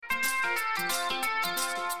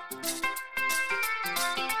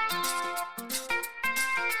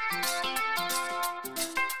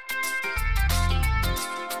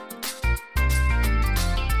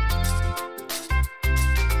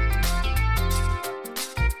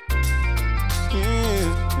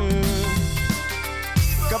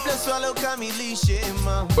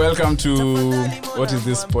Welcome to what is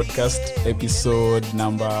this podcast episode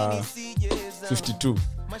number 52.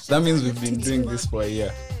 That means we've been doing this for a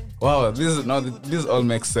year. Wow, this all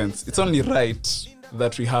makes sense. It's only right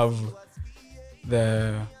that we have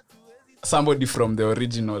somebody from the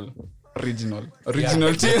original team.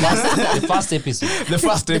 The first episode. The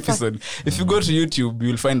first episode. If you go to YouTube,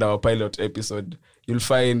 you'll find our pilot episode. You'll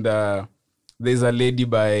find there's a lady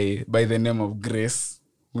by the name of Grace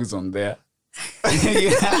who's on there.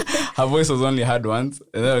 Her voice was only heard once,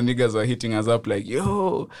 and then the niggas were hitting us up like,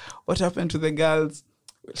 yo, what happened to the girls?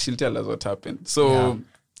 She'll tell us what happened. So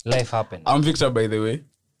life happened. I'm Victor, by the way.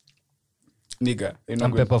 Nigga.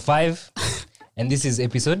 I'm Pepper 5. And this is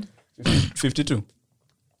episode 52.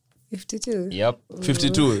 52. Yep.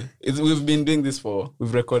 52. We've been doing this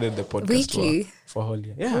we've recorded the podcast weekly for a whole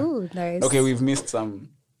year. Yeah. Ooh, nice. Okay, we've missed some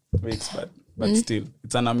weeks, but still,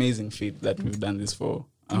 it's an amazing feat that we've done this for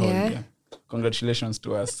a whole year. Congratulations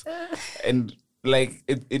to us. And like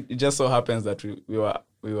it just so happens that we were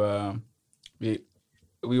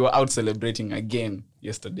out celebrating again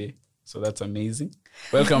yesterday. So that's amazing.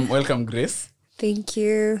 Welcome Grace. Thank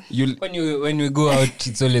you. When we go out,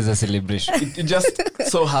 it's always a celebration. It just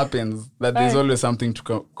so happens that there's always something to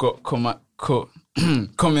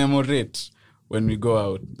commemorate when we go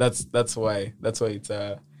out. That's why it's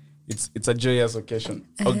a joyous occasion.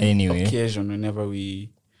 Anyway. Occasion whenever we.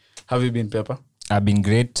 Have you been, Pepper? I've been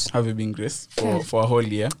great. Have you been, Grace, for a whole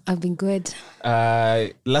year? I've been good.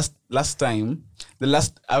 Last time,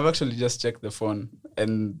 I've actually just checked the phone,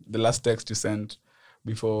 and the last text you sent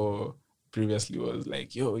before previously was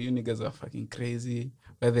like, yo, you niggas are fucking crazy.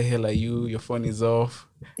 Where the hell are you? Your phone is off.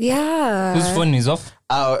 Yeah. Whose phone is off?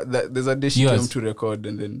 There's a day she came to record,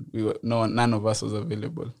 and then none of us was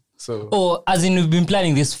available. So as in we've been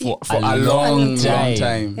planning this for a long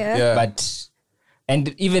time. Yeah.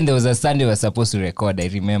 And even there was a Sunday we were supposed to record, I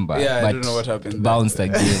remember. Yeah, but I don't know what happened. Bounced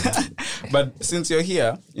again. But since you're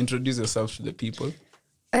here, introduce yourself to the people.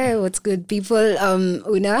 Hey, what's good, people?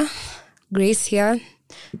 Una, Grace here.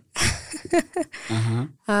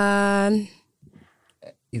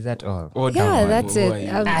 Is that all? That's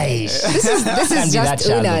it. This is just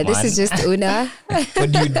Una. This is just Una.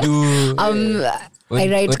 What do you do? I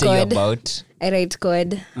write what code. Are you about? I write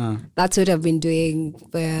code. That's what I've been doing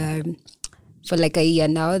for like a year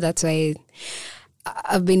now. That's why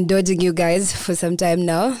I've been dodging you guys for some time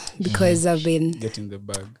now because I've been getting the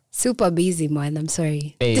bag. Super busy, man. I'm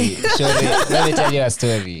sorry. Hey, Shori, let me tell you a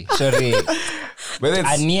story. Shori,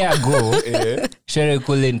 a year ago, Shori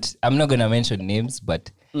couldn't, I'm not going to mention names,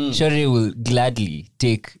 but Shori will gladly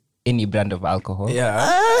take any brand of alcohol.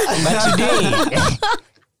 Yeah. But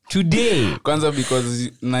today. Kwanza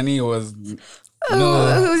because Nani was...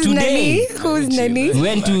 No, who's today. Nani? Who's Nani? We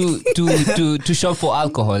went to shop for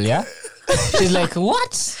alcohol, yeah? She's like,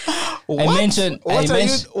 what? I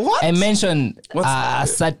mentioned a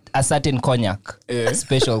certain cognac, a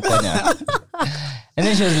special cognac. And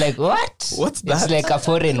then she was like, what? What's that? It's like a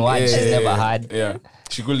foreign one she's never had. Yeah.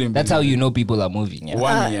 She couldn't. That's how you know people are moving. Yeah?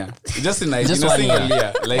 1 year. Just in a one single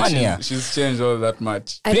year. Like 1 year. She's changed all that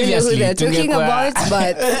much. I don't know who they're talking about,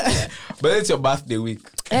 but... But it's your birthday week.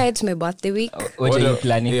 Yeah, it's my birthday week. What are you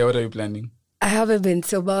planning? Yeah, what are you planning? I haven't been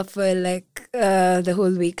sober for like the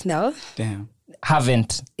whole week now. Damn.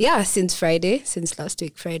 Haven't? Yeah, since last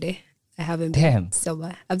week Friday. I haven't been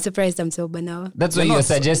sober. I'm surprised I'm sober now. That's why you're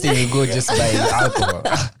suggesting you go just buy alcohol.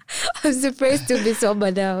 I'm surprised to be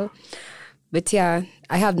sober now. But yeah,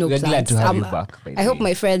 I have no plans. We're glad to have you back. I hope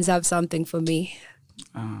my friends have something for me.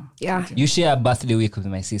 Yeah. You share a birthday week with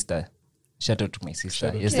my sister. Shout out to my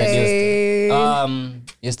sister.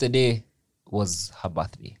 Yesterday was her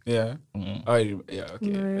birthday. Yeah. Okay.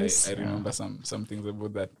 Nice. I remember some things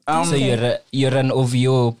about that. So you're an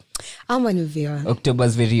OVO. I'm an OVO.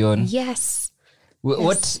 October's very own. Yes.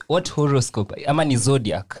 What horoscope? I'm an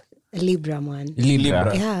zodiac. Libra, man.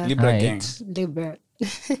 Libra. Yeah. Libra gang. Libra.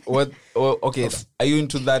 What? Okay. Are you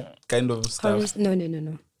into that kind of stuff? No.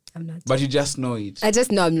 I'm not. But you just know it. I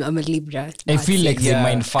just know I'm a Libra. I feel like they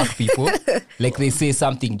mind fuck people. Like they say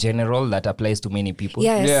something general that applies to many people.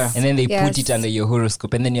 Yes. Yeah. And then they put it under your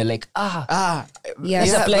horoscope. And then you're like,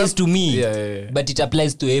 this applies to me. Yeah. But it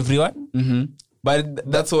applies to everyone. Mm-hmm.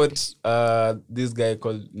 But that's what this guy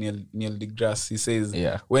called Neil deGrasse, he says.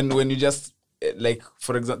 Yeah. When you just... Like,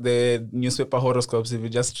 for example, the newspaper horoscopes, if you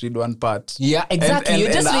just read one part. Yeah, exactly.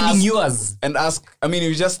 You're just reading yours. And ask,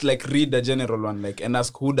 you just like read the general one, like, and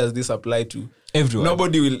ask who does this apply to? Everyone.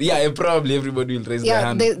 Nobody will, probably everybody will raise their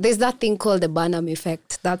hand. There's that thing called the Barnum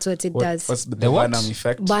effect. That's what it does. What's the Barnum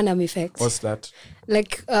effect? Barnum effect. What's that?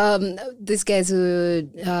 Like, these guys who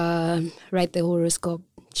write the horoscope,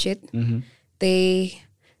 shit. They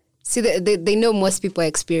see they know most people are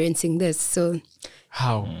experiencing this. So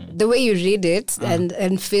How? the way you read it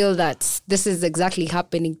and feel that this is exactly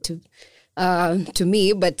happening to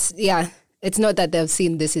me, but yeah, it's not that they've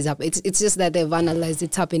seen this is happening. It's just that they've analyzed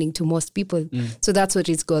it's happening to most people. So that's what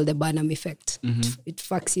it's called, the Barnum effect. It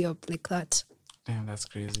fucks you up like that. Damn, that's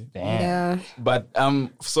crazy. Damn. Yeah. But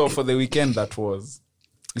so for the weekend that was,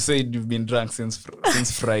 you said you've been drunk since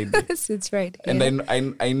Friday, It's Friday.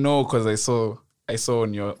 and I know because I saw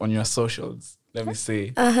on your socials. Let me say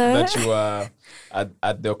that you were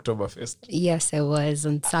at the Oktoberfest. Yes, I was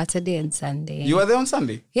on Saturday and Sunday. You were there on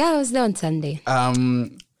Sunday. Yeah, I was there on Sunday.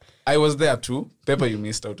 I was there too. Pepper, you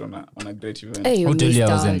missed out on a great event. Hey, you Who told you I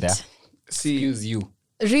missed wasn't out. there? See, Excuse you.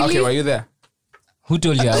 Really? okay, were you there? Who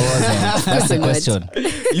told you I wasn't? That's the question.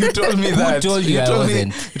 You told me that. told you I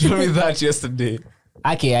wasn't? You told me that yesterday.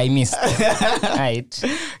 Okay, I missed. Right.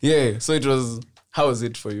 Yeah. So it was. How was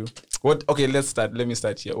it for you? What? Okay, let's start. Let me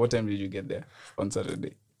start here. What time did you get there on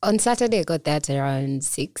Saturday? On Saturday, I got there at around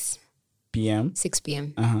 6 PM.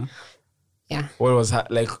 p.m. Yeah. What was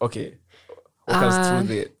like? Okay, walk us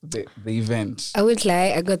through the event. I won't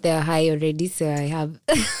lie, I got there high already, so I have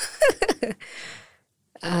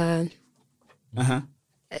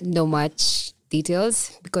no much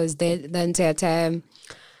details because the entire time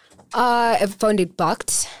I found it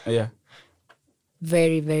packed, Yeah.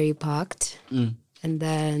 very, very packed. And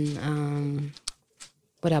then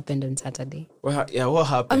what happened on Saturday? What I'm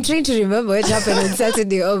happened? trying to remember what happened on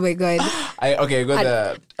Saturday. Oh my God. I got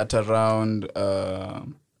there at around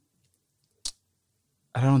around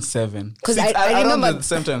 7. 'Cause Six- I around remember- the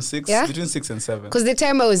same time 6, Yeah? between 6 and 7. Because the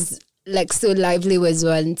time I was like so lively was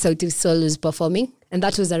when Sauti Sol was performing, and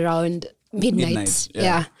that was around midnight.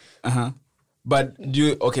 Yeah. But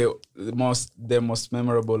the most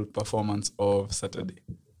memorable performance of Saturday.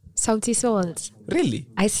 Sauti Sols. Really?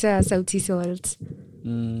 I saw Sauti Sols.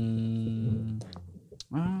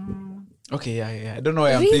 Okay, yeah. I don't know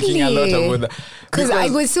why I'm thinking a lot about that. Because I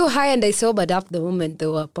was so high and I sobered up the moment they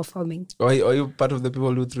were performing. Are you part of the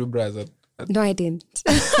people who threw bras at No, I didn't.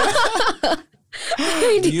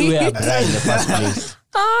 You were a bride in the first place.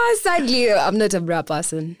 Sadly, I'm not a bra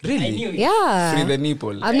person. Really? Yeah. Free the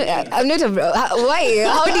nipple. I'm not a bra. Why?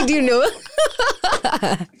 How did you know?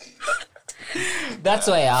 That's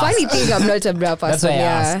why I asked. Funny thing, I'm not a bra person. That's why I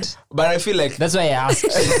yeah. asked. But I feel like That's why I asked.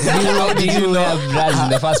 Did you wear bras in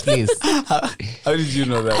the first place? how did you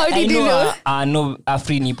know that? How I did you know? know a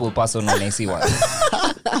free nipple person when I see one.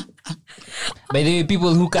 By the way,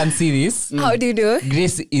 people who can't see this, How do you know?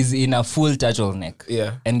 Grace is in a full turtleneck.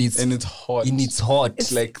 Yeah. And it's hot. It's hot.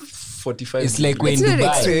 It's like 45. It's like when It's not Dubai.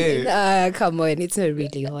 extreme. Come on, it's not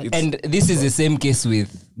really hot. And this is the same case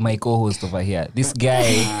with my co-host over here. This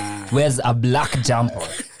guy wears a black jumper,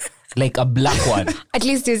 like a black one, At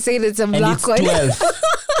least you say it's a and black it's one. 12.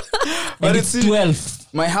 But And it's it's 12.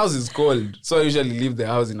 My house is cold, so I usually leave the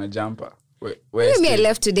house in a jumper. Where I Maybe I stay.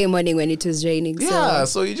 left today morning when it was raining. Yeah, So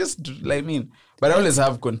so you just but I always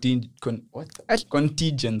have contingent. What's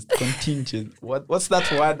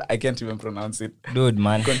that word? I can't even pronounce it. Dude,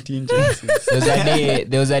 man. Contingencies.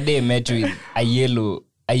 There was a day I met with a yellow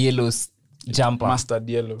jumper. Mustard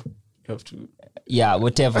yellow. You have to. Yeah,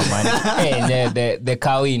 whatever, man. Hey, the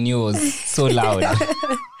cow in you was so loud.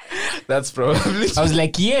 That's probably. I was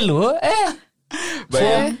like, yellow? But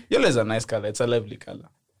yeah, yellow is a nice color. It's a lovely color.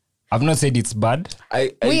 I've not said it's bad.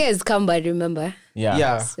 we has come by, remember?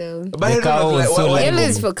 Yeah. So But I don't cow know, was so what yellow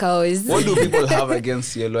is for cows. what do people have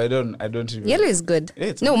against yellow? I don't even. Yellow is good. Yeah,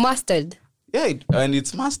 it's No, mustard. Yeah, and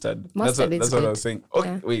it's mustard. Mustard is That's what I good. was saying. Okay,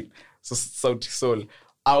 Yeah. wait. So Sauti Sol.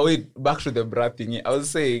 Wait, back to the bra thingy. I was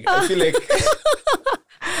saying, I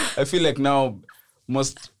feel like now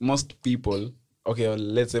most people, okay, or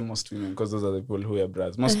let's say most women, because those are the people who wear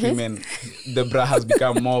bras. Most women, the bra has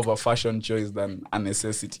become more of a fashion choice than a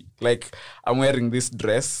necessity. Like, I'm wearing this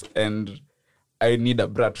dress and I need a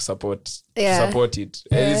bra to support it.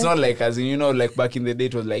 And it's not like, as in, like back in the day,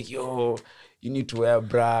 it was like, yo, you need to wear a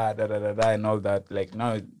bra, and all that. Like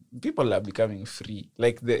now, people are becoming free.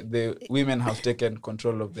 Like the women have taken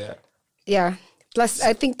control of their. Yeah. Plus,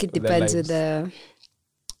 I think it Their depends lives.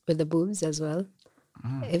 with the boobs as well.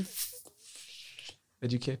 If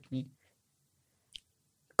Educate me.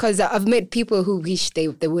 because I've met people who wish they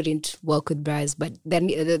wouldn't work with bras, but then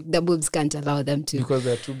the boobs can't allow them to. Because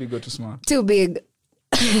they're too big or too small. Too big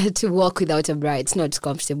to walk without a bra. It's not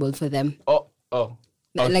comfortable for them. Oh.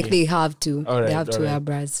 Like Okay. they have to. All right, they have to all wear right.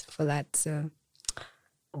 bras for that. So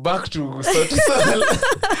Back to Sauti Sol.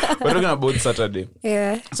 We're talking about Saturday.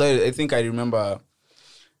 yeah. So I think I remember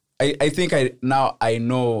I think I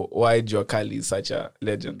know why Jua Kali is such a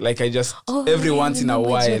legend. Like I just every once in a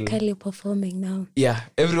while Jua Kali performing now. Yeah,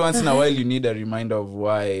 every once in a while you need a reminder of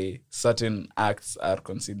why certain acts are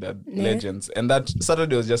considered legends, and that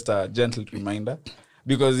Saturday was just a gentle reminder,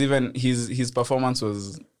 because even his performance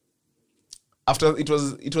was after it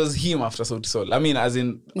was him after Sauti Sol. I mean, as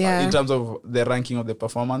in terms of the ranking of the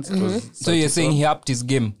performance, it was so you're saying he upped his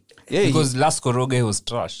game? Yeah, because last Koroge was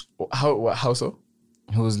trash. How so?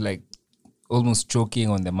 He was like almost choking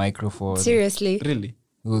on the microphone. Seriously? Really?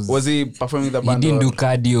 Was he performing the band? He didn't do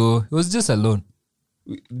cardio. He was just alone.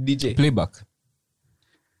 DJ? Playback.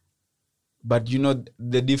 But you know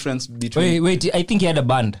the difference between... Wait. I think he had a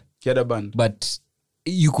band. He had a band. But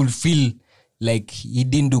you could feel like he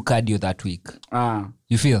didn't do cardio that week.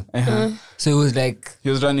 You feel? So it was like... He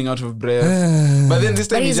was running out of breath. But then this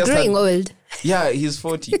time he's just growing old. Yeah, he's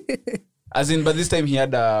 40. As in, but this time he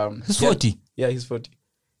had... He's 40? Yeah, he's 40.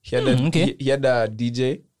 He had a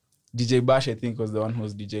DJ. DJ Bash, I think, was the one who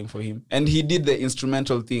was DJing for him. And he did the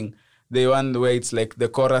instrumental thing. The one where it's like the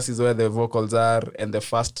chorus is where the vocals are, and the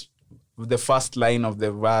first line of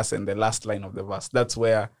the verse and the last line of the verse. That's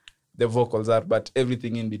where the vocals are. But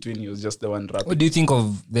everything in between, he was just the one rapping. What do you think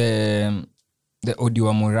of the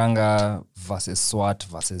Odiwa Muranga versus SWAT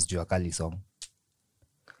versus Jua Kali song?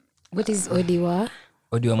 What is Odiwa?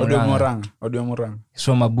 Odiwa Muranga.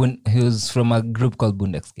 He was from a group called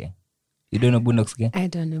Bundex Gang. You don't know Bundex Gang? I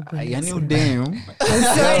don't know Bundex Gang. I knew damn. I'm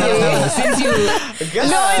sorry. Since you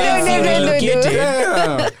No.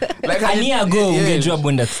 Like a year ago, ungejua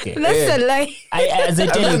Bundex Gang. That's a lie. As I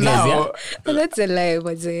tell you guys, That's a lie,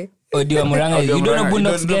 Maze. Odiwa Muranga. You don't know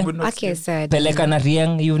Bundex Gang? Okay, sad. Peleka na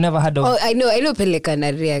Riang. You've never heard of? Oh, I know Peleka na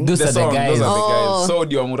Riang. Those are the guys. So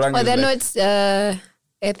Odiwa Muranga. Oh, they're not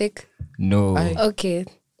ethic. No. Okay.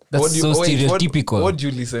 That's so stereotypical. What do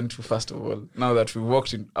you listen to, first of all, now that we've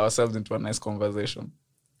walked ourselves into a nice conversation?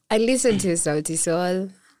 I listen to Sauti Sol,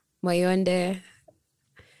 Mayonde.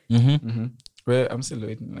 Well, I'm still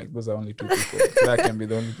waiting. Like, those are only two people. That can be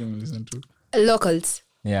the only thing you listen to. Locals.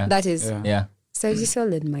 Yeah. That is. Yeah. Sauti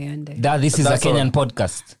Sol and Mayonde. This is That's a Kenyan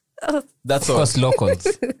podcast. Oh. That's of course, locals.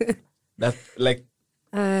 That, like...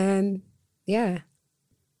 yeah.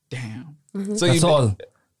 Damn. So that's all.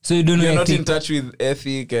 So you don't know... You're not in touch with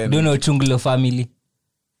Ethic and... Don't know Chungulo family?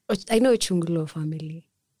 I know Chungulo family.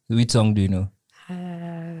 Which song do you know?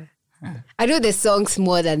 I know the songs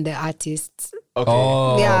more than the artists. Okay.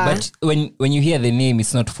 Oh, yeah. But when you hear the name,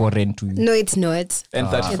 it's not foreign to you. No, it's not. And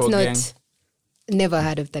 34 it's Gang? not. Never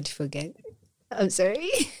heard of 34 Gang. I'm sorry.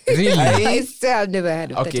 Really? I swear I've never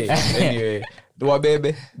heard of 34 Gang. Anyway.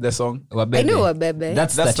 Wabebe, the song. Wabebe. I know Wabebe.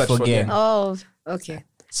 That's 34 Gang. Oh, okay.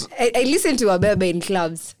 So, I listen to Wabebe in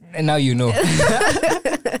clubs. And now you know.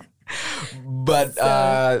 But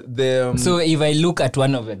so if I look at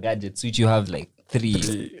one of the gadgets, which you have like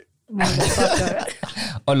 3,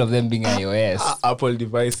 all of them being iOS, Apple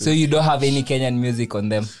devices. so you don't have any Kenyan music on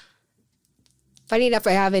them? Funny enough,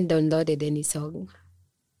 I haven't downloaded any song.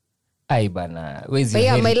 Ay bana, where's But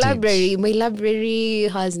your yeah, heritage? my library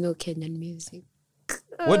has no Kenyan music.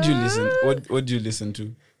 What do you listen? What do you listen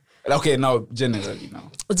to? Okay, now generally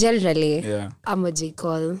now. Generally, Yeah. I'm a J.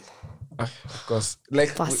 Cole Of course,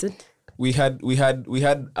 like person. we had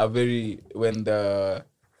a very when the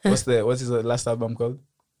what's his last album called?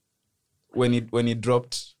 When he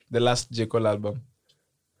dropped the last J. Cole album.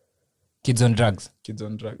 Kids on Drugs. Kids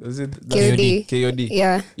on Drugs. Is it KOD. KOD?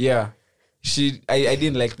 Yeah. Yeah. I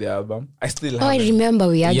didn't like the album. I still haven't. Oh, I remember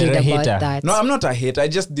we argued You're a about hater. that. No, I'm not a hater. I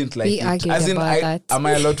just didn't like We it. argued As in, about that. am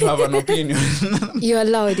I allowed to have an opinion? You're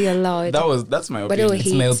allowed. That's my But opinion.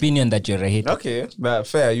 It's my opinion that you're a hater. Okay, but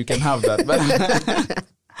fair. You can have that. But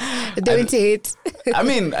Don't hate. I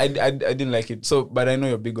mean, I didn't like it. So, but I know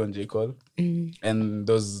you're big on J. Cole and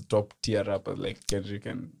those top tier rappers like Kendrick,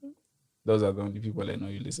 and those are the only people I know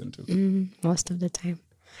you listen to. Most of the time.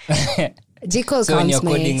 J. Cole So when you're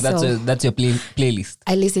counts coding, that's your playlist.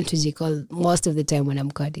 I listen to J. Cole most of the time when I'm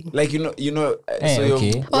coding. Like you know. Hey, so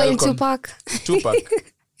okay. you're Oh, in Tupac. Tupac.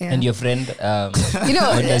 Yeah. And your friend, You know,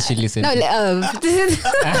 what does she listen no, to? No.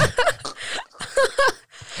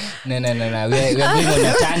 We're going on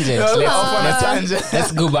a tangent.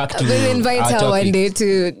 Let's go back to we'll invite our her topic. one day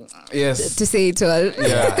to Yes. say it all.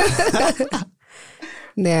 Yeah.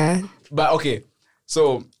 Yeah. But okay,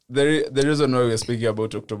 so the reason why we're speaking about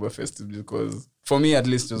Oktoberfest is because for me at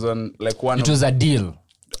least it was on like one. It was a deal.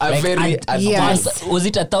 Yes. Was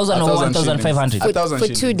it 1,000 or 1,500? 1,000 For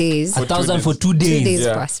 2 days. 1,000 for 2 days. 2 days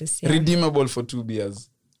Yeah. process. Yeah. Redeemable for 2 beers.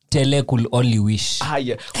 Tele could only wish.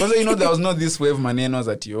 Yeah. Because there was not this wave manenos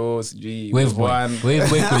at Wave one. Wave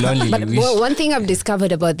could only But wish. one thing I've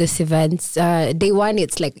discovered about this event, day one,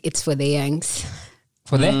 it's for the youngs.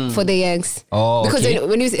 For the? For the youngs. Oh, because okay.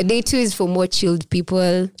 when day two is for more chilled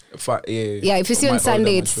people. Yeah, if you see on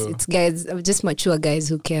Sunday, it's mature. it's guys, just mature guys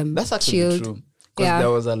who came. That's actually chilled. true. Because there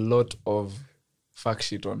was a lot of fuck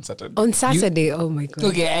shit on Saturday. On Saturday, oh my God.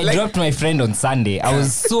 Okay, I dropped my friend on Sunday. I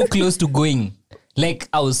was so close to going. Like,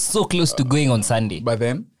 I was so close to going on Sunday. But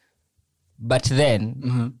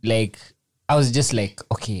then, like, I was just like,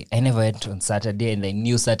 okay, I never went on Saturday and I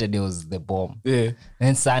knew Saturday was the bomb. yeah,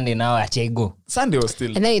 Then Sunday, now I go. Sunday was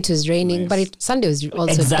still. And then it was raining, but Sunday was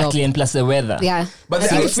also Exactly, dope. and plus the weather. Yeah. But I I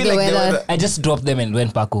think feel the like the weather. weather. I just dropped them and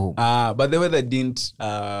went back home. But the weather didn't.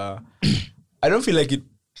 I don't feel like it.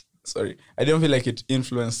 Sorry, I don't feel like it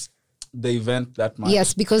influenced the event that much.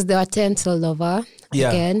 Yes, because there were tents all over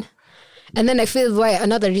again. And then I feel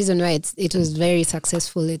another reason why it was very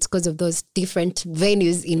successful, it's because of those different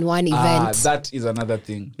venues in one event. That is another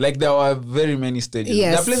thing. Like there were very many stages.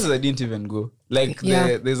 Yes. There are places I didn't even go. Like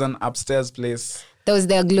there's an upstairs place. There was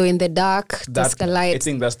the glow in the dark, Tusker I Lights.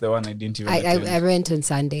 think that's the one I didn't even attend. I went on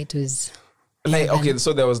Sunday. It was Like, okay,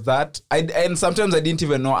 so there was that. And sometimes I didn't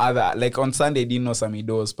even know other. Like on Sunday, I didn't know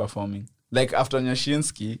Samido was performing. Like after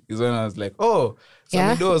Nyashinsky is when I was like, oh,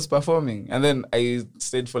 Samido was performing. And then I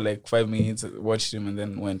stayed for like 5 minutes, watched him, and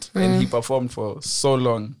then went. And he performed for so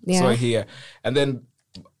long. So I hear. And then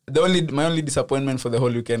my only disappointment for the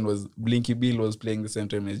whole weekend was Blinky Bill was playing the same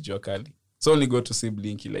time as Joe Kali. So only got to see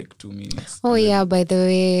Blinky like 2 minutes. Oh yeah, by the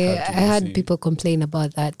way, Had to I had see. people complain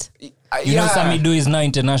about that. You know, Samido is now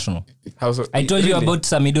international. How so? I told you Really? about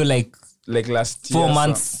Samido like last year. 4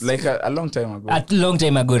 months. So, like a long time ago. a long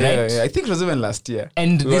time ago, right? Yeah, I think it was even last year.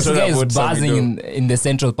 And We were this talking guy is about buzzing Samido. in the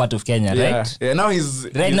central part of Kenya, Yeah, right? yeah. Now he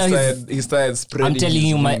started spreading. I'm telling his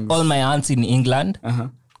you, wings. all my aunts in England,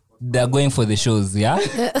 they're going for the shows, yeah?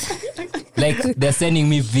 Like, they're sending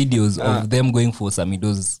me videos of them going for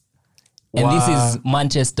Samidos. And this is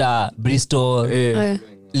Manchester, Bristol, Yeah.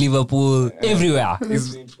 Liverpool, everywhere.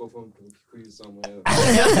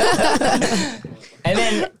 And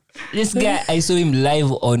then this guy, I saw him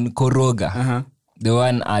live on Koroga, the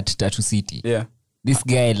one at Tattoo City. Yeah. This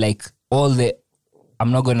guy, like,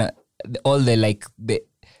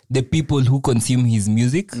 the people who consume his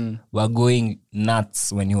music were going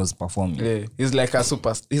nuts when he was performing. Yeah, he's like he's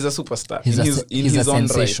a superstar. He's in a his own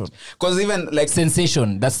sensation. right. Because even like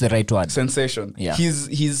Sensation, that's the right word. sensation. Yeah.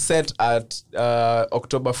 He's set at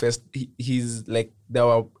Oktoberfest. He's like there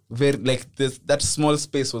were very like that small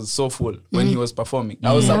space was so full when he was performing.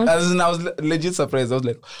 I was legit surprised. I was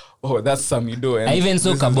like, oh, that's Samido. And I even saw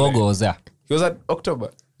this is Kabogo like- was there. He was at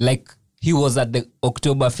October. Like, he was at the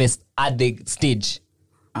Oktoberfest at the stage.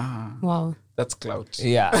 Wow. That's clout.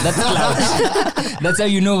 Yeah, that's clout. That's how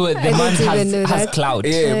you know the man didn't even know has that. clout.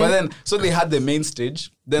 Yeah, but then so they had the main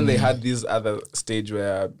stage. Then they had this other stage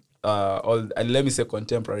where all let me say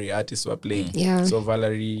contemporary artists were playing. Yeah. So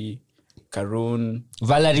Valerie, Karun.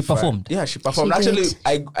 Valerie performed. Yeah, she performed. She Actually, did.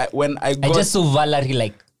 I when I I got just saw Valerie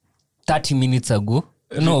like 30 minutes ago.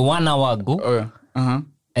 No, 1 hour ago. oh yeah.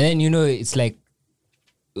 And then, it's like,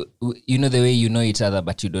 you know the way you know each other,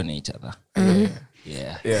 but you don't know each other.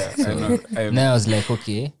 Yeah. Yeah, I know. Now I was like,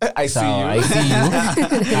 okay. I see you. I see you.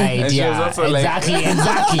 Right, And she was yeah, also like-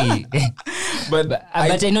 exactly. But But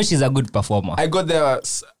I know she's a good performer. I got there.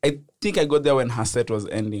 I think I got there when her set was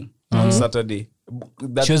ending on Saturday.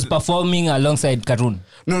 That, She was performing alongside Karun.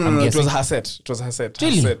 no. I'm It guessing. was her set. It was her set. Her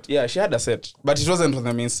Really? set. Yeah, she had a set, but it wasn't on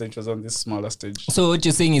the main stage. It was on this smaller stage. So what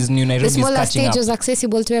you're saying is New Nairobi The is smaller catching stage up. was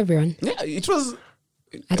accessible to everyone. Yeah, it was.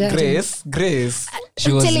 I don't Grace.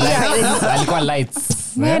 She was telling you, alikuwa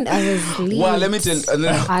lights. Man, I was lit. Well, let me tell you. And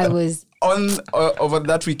then I was. over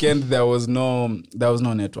that weekend there was no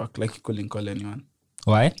network. Like you couldn't call anyone.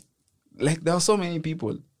 Why? Like there were so many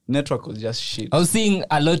people. Network was just shit. I was seeing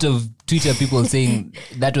a lot of Twitter people saying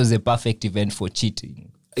that was a perfect event for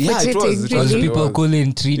cheating. Yeah, it cheating, was. Because really? people couldn't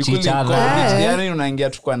You treat couldn't each other. call it. Yani unaingia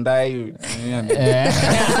tu kwa ndai.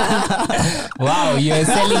 Wow, you're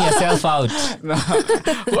selling yourself out. No,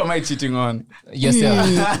 who am I cheating on?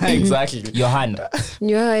 Yourself. Exactly. Your hand.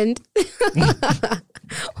 Your hand.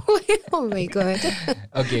 Oh my God.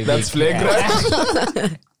 Okay. That's Vic.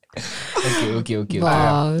 flagrant. Okay.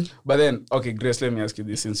 Wow. But then, okay, Grace, let me ask you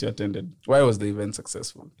this since you attended. Why was the event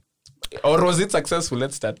successful? Or was it successful?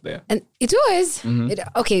 Let's start there. And it was.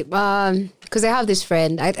 Okay, because I have this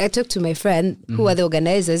friend. I talked to my friend who are the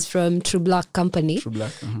organizers from True Black Company. True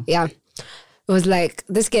Black. Yeah. It was like,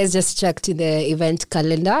 this guy's just checked in the event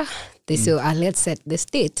calendar. They said, let's set this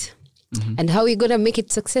date. And how are we going to make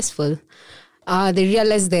it successful? They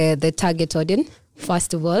realized the target audience.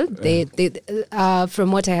 First of all, they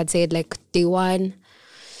from what I had said, like day one,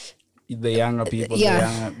 the younger people,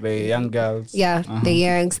 the young girls, the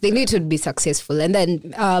youngs, they knew it would be successful, and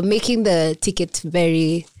then making the ticket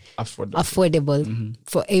very affordable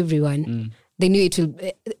for everyone. They knew it will.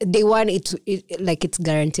 Day one, it's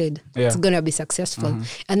guaranteed. Yeah. It's gonna be successful.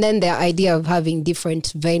 And then the idea of having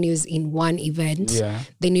different venues in one event,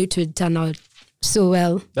 they knew it would turn out so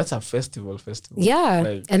well. That's a festival. Yeah.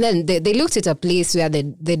 Like, and then they looked at a place where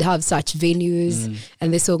they'd have such venues,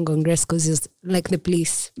 and they saw Congress because it's like the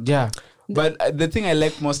place. Yeah. But the thing I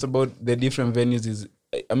like most about the different venues is,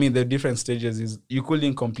 I mean, the different stages is you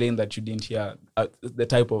couldn't complain that you didn't hear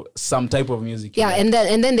some type of music. Yeah, and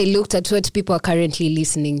then they looked at what people are currently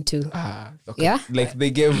listening to. Okay. Yeah. Like they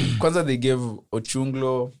gave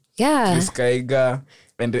Ochunglo, Chris Kaiga,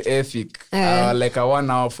 and the Ethic, like a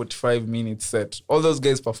 1 hour 45 minute set. All those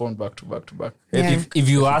guys performed back to back. Yeah. If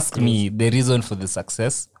you ask me, the reason for the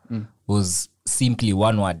success was simply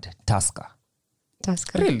one word: Tusker.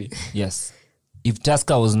 Tusker. Really? Yes. If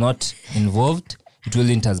Tusker was not involved, it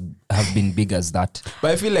wouldn't have been big as that.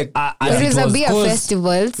 But I feel like it was a beer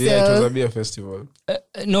festival. So. Yeah, it was a beer festival.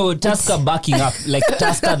 No, Tusker backing up, like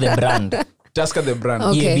Tusker the brand. Tusker the brand.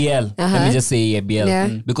 Okay. EABL. Let me just say EABL. Yeah.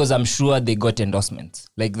 Because I'm sure they got endorsements.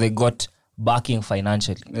 Like they got backing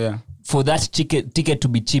financially. Yeah. For that ticket to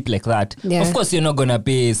be cheap like that, of course you're not going to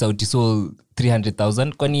pay Sauti Sol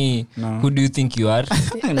 300,000. Kwani, who do you think you are?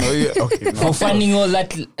 Okay, For funding all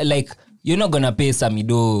that, like, you're not going to pay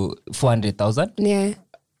Samido 400,000. Yeah.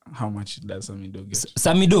 How much does Samido get?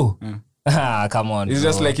 Samido? Ah, come on. It's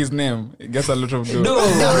just like his name. He gets a lot of dough.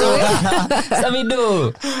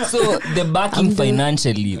 Samido. So the backing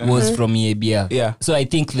financially was from EABL. Yeah. So I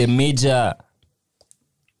think the major,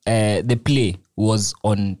 the play was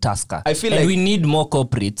on Tusker. I feel and like we need more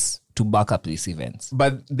corporates to back up these events.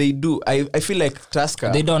 But they do. I feel like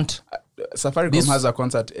Tusker. They don't. Safaricom has a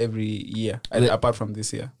concert every year, apart from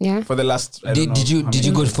this year. Yeah. For the last. Did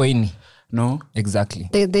you go for any? No. Exactly.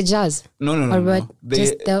 The jazz. No. Or what?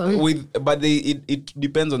 It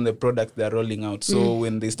depends on the product they're rolling out. So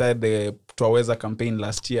when they started the Twaweza campaign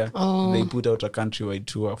last year, they put out a countrywide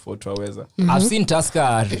tour for Twaweza. I've seen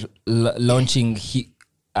Tusker launching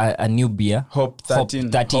a new beer. Hop 13.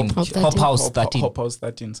 Hop House 13. Hop House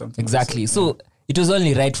 13, something. Exactly. So it was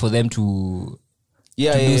only right for them to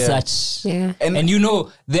do such. Yeah. And you know,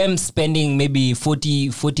 them spending maybe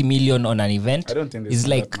 40 million on an event. I don't think is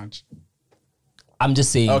like that much. I'm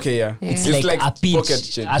just saying. Okay, yeah. It's like a pitch. Pocket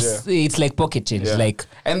change. It's like pocket change. Yeah. Like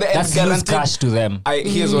and that's huge cash to them.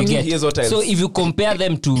 Here's what I. So if you compare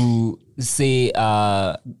them to say these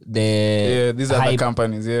are the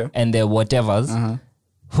companies, and the whatevers.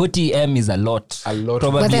 40M is a lot.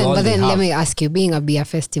 Probably but then let me ask you, being a beer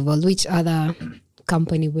festival, which other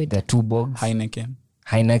company would? There are two bogs. Heineken.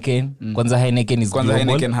 Kwanza Heineken is global.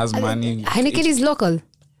 Heineken has money. Heineken is local.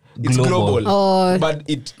 It's global. Oh. But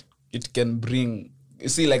it can bring, you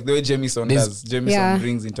see, like the way Jameson does. Jameson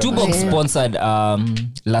brings international. Two bogs sponsored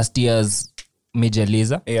last year's Major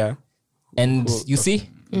Lazer. Yeah. And you see,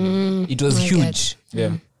 it was huge.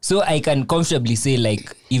 Yeah. So I can comfortably say,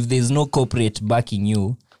 like, if there's no corporate backing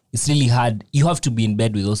you, it's really hard. You have to be in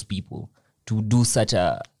bed with those people to do such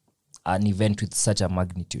an event with such a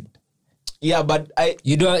magnitude. Yeah, but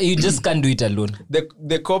you just can't do it alone.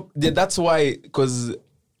 That's why, because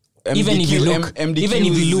even if you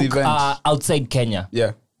look outside Kenya,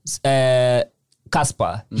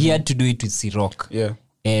 Casper, he had to do it with Ciroc. Yeah.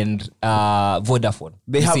 And Vodafone.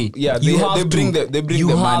 They have bring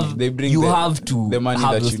the money. They bring the money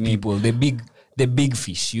have that those you need. People, the big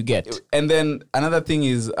fish you get. And then another thing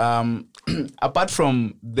is, apart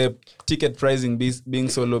from the ticket pricing being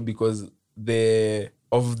so low because the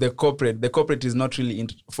corporate is not really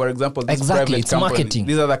for example, this private it's company, marketing.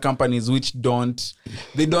 These are the companies which don't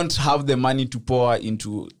have the money to pour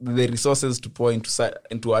into the resources to pour into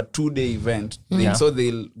a 2-day event. So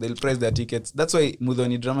they'll price their tickets. That's why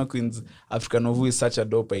Muthoni Drama Queens Africa Novu is such a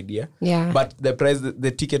dope idea. Yeah. But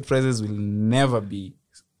the ticket prices will never be,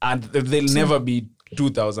 and they'll never be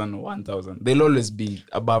 2,000 or 1,000. They'll always be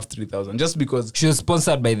above 3,000 just because she was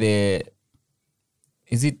sponsored by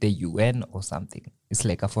is it the UN or something? It's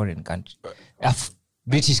like a foreign country.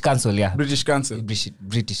 British Council, yeah. British Council.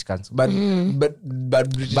 British Council. But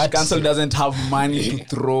British Council doesn't have money to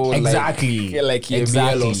throw exactly like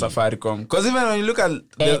EABL or Safaricom. Because even when you look at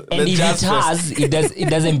the jazz fest, it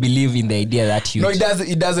doesn't believe in the idea that huge. No, it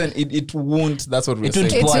doesn't. It won't. That's what we're saying.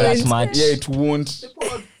 It won't pour that much. Yeah, it won't.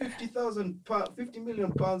 50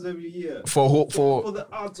 million pounds every year for the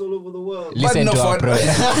arts all over the world. Listen to our pro.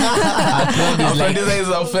 Our producer is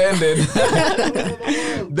offended.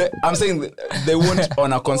 I'm saying they won't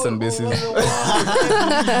on a constant basis. If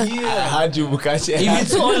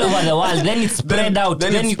it's all over the world, then it's spread out.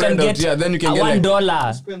 Then you can get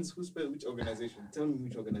 $1. Who spends which organization? Tell me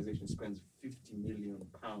which organization spends 50 million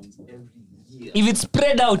pounds every year. If it's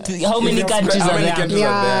spread out, how many countries are there?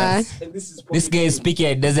 Yeah. This guy is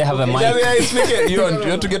speaking. Does he have a mic? Yeah, he's speaking. You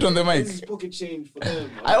want to get on the mic? This is pocket change for them.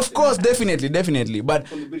 Of course, definitely. But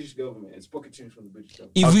from the British government, it's pocket change from the British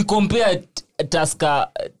government. If we compare Tusker,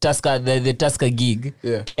 the Tusker gig,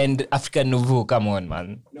 and African Nouveau, come on,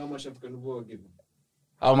 man. How much African Nouveau are given?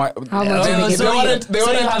 How much?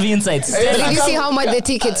 They have insights. Did you see how much the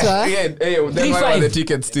tickets were? Then why were the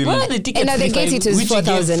tickets still? Why are the tickets? And they get it to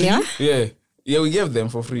 4,000, yeah? Yeah, we gave them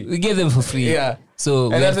for free. Yeah.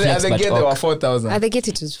 So and at the gate they were 4,000. At the gate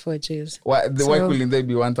it was 4 Gs. Why couldn't they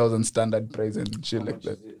be 1,000 standard price and shit like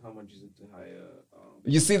that? How much is it to hire?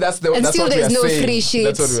 You see, that's And that's still what we are there's no saying. free shit.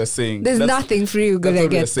 That's what we are saying. There's nothing free you're gonna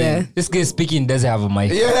get there. This guy speaking doesn't have a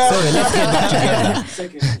mic. Yeah. So let's get back together.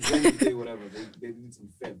 Second, Wednesday, whatever. They did it in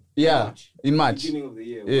Feb. Yeah, in March. Beginning of the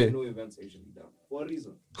year. Yeah. No events actually done. For a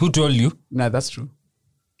reason. Who told you? Nah, that's true.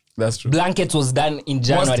 Blankets was done in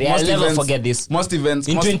January. I'll never forget this. Most events,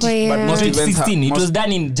 in 2016, it was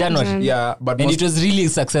done in January. Yeah, but it was really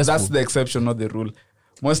successful. That's the exception, not the rule.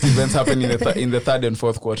 Most events happen in the third and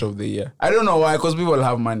fourth quarter of the year. I don't know why, because people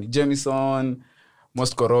have money. Jameson,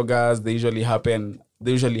 most Korogas, they usually happen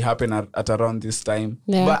at around this time.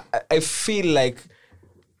 Yeah. But I feel like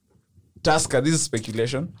Tusker, this is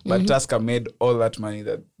speculation, but Tusker made all that money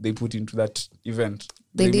that they put into that event.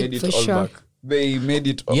 They did, made it for all sure. back. They made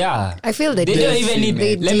it all. Yeah. I feel they don't even need.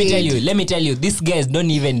 They let me tell you, these guys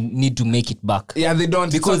don't even need to make it back. Yeah, they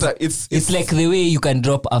don't, because it's like the way you can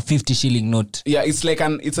drop a 50 shilling note. Yeah, it's like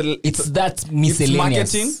it's that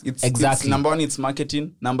miscellaneous. It's marketing. Exactly. It's, number one, it's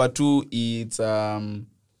marketing. Number two, it's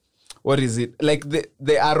what is it? Like the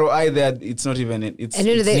ROI there, it's not even it's. And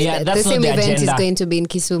the same event is going to be in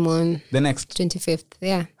Kisumu on the next 25th.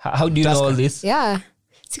 Yeah. How do you know all this? Yeah,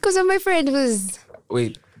 it's because of my friend who's.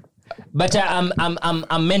 Wait. But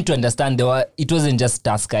I'm meant to understand it wasn't just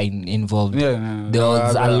Tusker involved. Yeah, there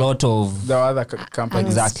was a lot of there were other companies.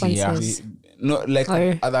 Exactly, yeah. No, like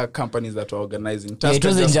other companies that were organizing. Yeah, it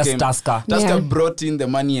wasn't just Tusker. Tusker brought in the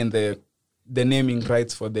money and the naming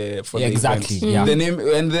rights for the exactly. event. Yeah. The name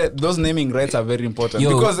and those naming rights are very important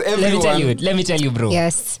because everyone. Let me tell you, bro.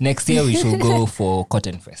 Yes. Next year we should go for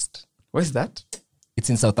Cotton Fest. Where's that? It's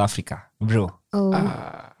in South Africa, bro.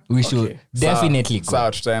 Oh. We should definitely go.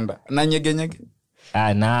 Sawa tutaenda. Na nyege.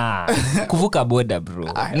 Nah. Kuvuka border, bro.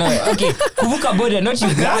 No, okay. Kuvuka border, not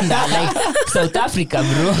Uganda, like South Africa,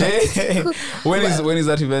 bro. When is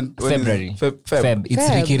that event? February. Feb.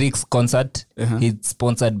 It's Ricky Rick's concert. It's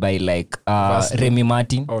sponsored by like Remy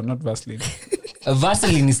Martin. Oh, not Vaseline.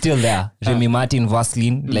 Vaseline is still there. Remy Martin,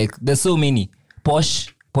 Vaseline. Like there's so many.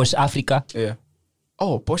 Posh Africa. Yeah.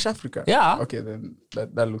 Oh, Posh Africa. Yeah. Okay, then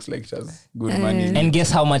that looks like it has good money. And guess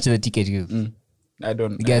how much the ticket is? I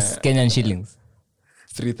don't guess. Kenyan shillings.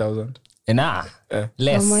 3,000. Nah.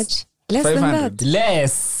 Less. How much? Less 500. than that.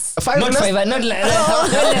 Less. Not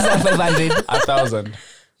less than 500. 1,000.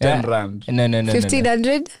 10 rand. No.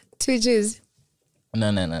 1,500? 2 Gs.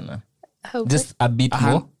 No. How Just a bit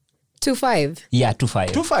more. 2.5. Yeah,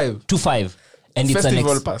 2.5. 2.5. And it's an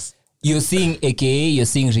festival pass. You're seeing AKA, you're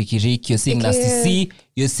seeing Ricky Rick, you're seeing Nasty C,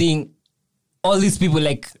 you're seeing all these people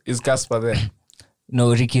like... Is Casper there?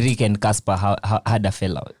 No, Ricky Rick and Casper had a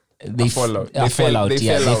fallout. They fell out. They fell out.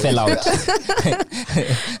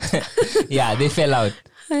 Yeah, they fell out.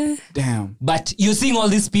 Damn. But you're seeing all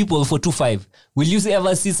these people for 2.5. Will you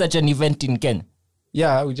ever see such an event in Kenya?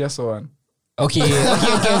 Yeah, we just saw one. Okay.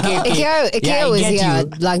 Ikea was here at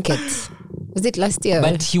Blankets. Was it last year?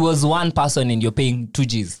 But he was one person and you're paying 2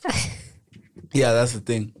 Gs. Yeah, that's the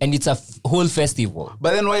thing. And it's a whole festival.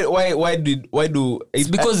 But then why do it's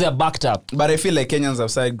because they're backed up. But I feel like Kenyans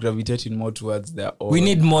have started gravitating more towards their own. We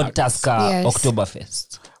need more acts. Tusker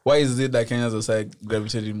Oktoberfest. Why is it that Kenyans have started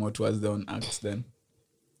gravitating more towards their own acts then?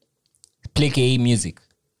 Play KE music.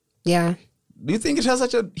 Yeah. Do you think it has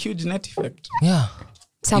such a huge net effect? Yeah.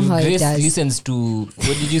 Somehow if Grace it does. listens to,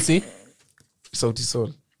 what did you say? Sauti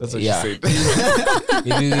Sol. That's what Yeah. she said.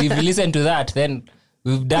 if you listen to that, then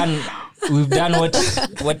we've done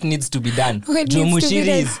what needs to be done. What Joe needs to be Mushiri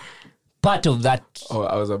done? is part of that. Oh,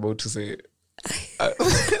 I was about to say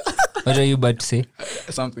What are you about to say?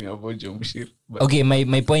 something about Joe Mushiri. Okay,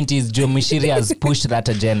 my point is Joe Mushiri has pushed that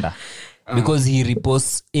agenda. because he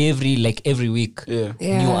reposts every week Yeah.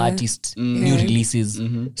 Yeah. new artists, new releases.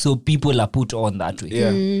 So people are put on that way.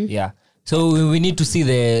 Yeah. Yeah. So we need to see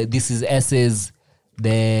this is essays,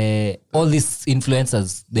 all these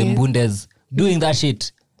influencers, the Mbundes doing that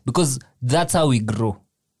shit, because that's how we grow.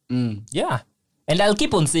 Yeah. And I'll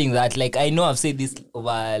keep on saying that. Like, I know I've said this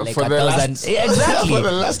over like For the 1,000. last- Exactly. for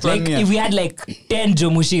the last like 1 year. if we had like 10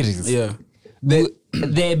 Jomushiris, Yeah.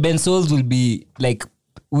 the Bensols will be like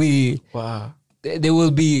Wow. they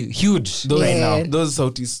will be huge Those, right now. those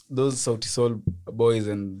Sauti Sol boys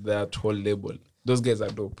and that whole label, those guys are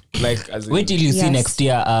dope. Like, as in, Wait till you see Yes. next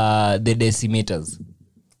year the Decimators.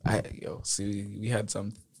 see, we had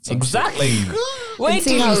some Exactly. shit. Like, Wait And see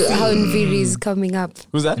till how you see. Nviri is coming up.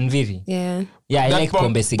 who's that? Nviri. Yeah. Yeah, I That like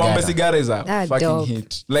Pombe Sigara. Pombe Sigara is a Ah, fucking dope.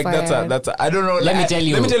 hit. Like, Fire. that's a, I don't know. Let me like, tell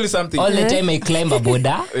you. Let me tell you something. All the time I climb a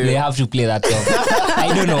border, they have to play that song.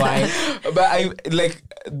 I don't know why. But I like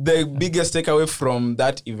the biggest takeaway from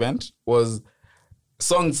that event was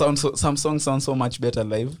some songs sound so much better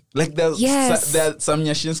live. Like there are some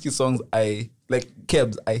Nyashinsky songs I like.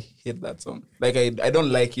 Kebs, I hate that song. Like I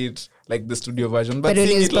don't like it, like the studio version. But when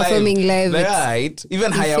seeing he's it live, performing live, it's- right?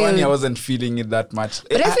 Even you Hayawani, feel- I wasn't feeling it that much.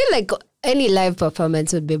 But I feel like any live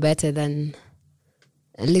performance would be better than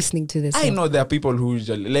listening to this. I know there are people who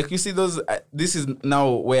usually like you see those. This is now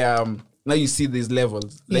where now you see these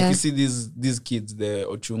levels. Like Yeah. you see these kids, the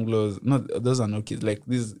Ochunglos. No, those are not kids. Like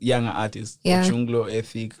these younger artists, Yeah. Ochunglo,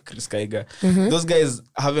 Ethic, Chris Kaiga. Those guys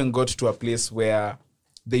haven't got to a place where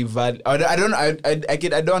they value. I don't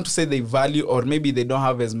want to say they value, or maybe they don't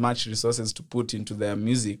have as much resources to put into their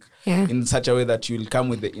music in such a way that you'll come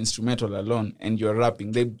with the instrumental alone and you're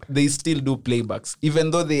rapping. They still do playbacks,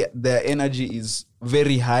 even though their energy is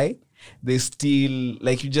very high. They still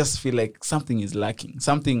like you just feel like something is lacking.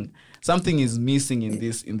 Something is missing in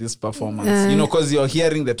this performance. Because you're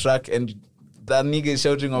hearing the track and that nigga is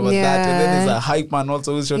shouting over that, and then there's a hype man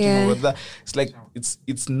also who's shouting over that. It's like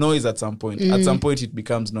it's noise at some point. At some point it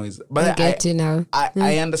becomes noise. But I get you now.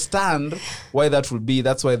 I understand why that would be.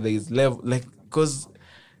 That's why there is level, like, because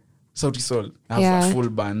Sauti Sol have a full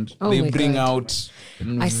band. Oh they my bring God. out.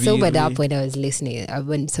 I sobered up when I was listening.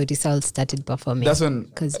 When Sauti Sol started performing. That's when,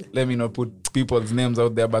 'Cause- let me not put people's names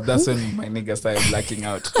out there, but that's when my nigga started blacking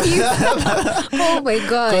out. Oh my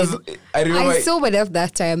God. Because I remember. I sobered up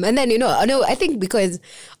that time. And then, I think because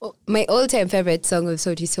my all-time favorite song of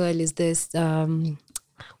Sauti Sol is this,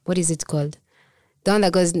 what is it called? The one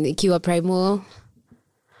that goes Kiwa Primo.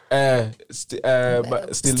 But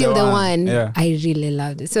Still the one. Yeah. I really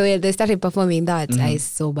loved it. So they started performing that. I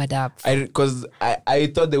sobered up. Because I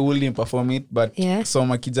thought they wouldn't perform it, but Yeah.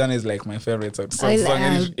 Soma Kijana is like my favorite song. I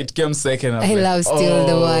And love- it came second. I love Still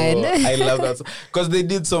the One. I love that because they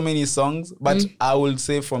did so many songs. But I will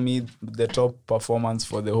say for me, the top performance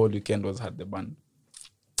for the whole weekend was Had the Band.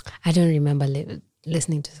 I don't remember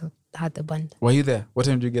listening to Had the Band. Were you there? What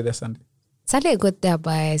time did you get there Sunday? Sunday I got there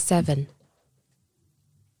by 7.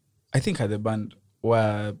 I think Had the Band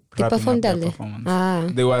were They wrapping up performed their early. performance. Ah.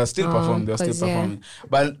 They were still performing. They were still 'cause, yeah. performing,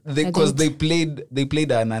 but because they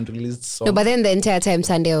played an unreleased song. No, but then the entire time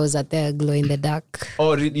Sunday I was at the Glow in the Dark.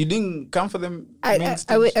 Oh, you didn't come for them? I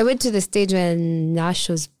went to the stage when Nash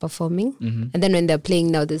was performing, and then when they're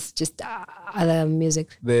playing now, there's just other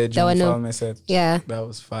music. The That John one, no. Falme set. Yeah. That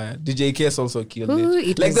was fire. DJ Case also killed Ooh, it.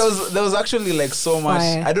 it Like was there was actually like so much.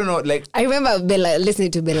 fire. I don't know. Like I remember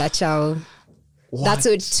listening to Bella Ciao. what? That's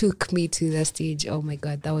what took me to the stage. Oh my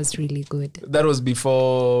God, that was really good. That was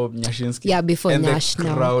before Nyashinsky. Yeah, before and Nyash the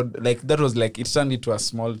now. crowd, like that was like it turned into a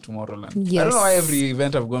small Tomorrowland. I don't know why Yes. every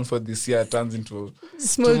event I've gone for this year turns into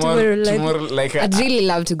Small Tomorrowland. Tomorrow, like I'd really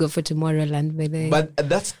love to go for Tomorrowland, by the way. but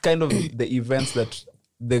that's kind of the events that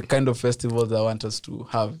the kind of festivals I want us to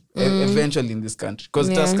have eventually in this country. Because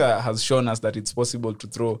Yeah. Tusker has shown us that it's possible to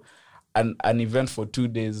throw an event for 2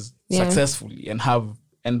 days successfully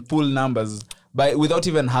and pull numbers without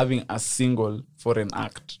even having a single foreign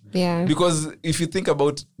act. Yeah. Because if you think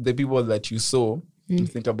about the people that you saw, you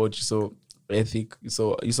saw Ethic, you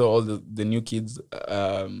saw all the new kids,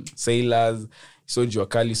 Sailors, you saw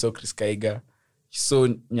Juakali, you saw Chris Kaiga, you saw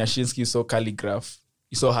Nyashinsky, you saw Calligraph,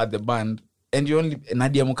 you saw Had the Band, and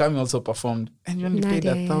Nadia Mukami also performed, and you only paid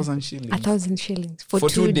Nadia, 1,000 shillings. 1,000 shillings for 2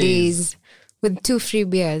 2 days. days with 2 free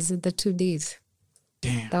beers. The 2 days.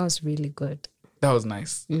 Damn, That was really good. that was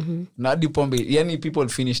nice. Nadi Pombe, yani people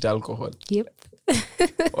finished alcohol Yep.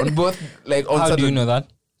 on both, like on How Saturday. do you know that?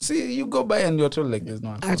 See, you go by and you're told like there's no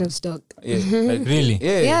alcohol. Out of stock. Yeah, like, Really?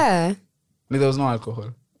 yeah. Yeah. Like, there was no alcohol.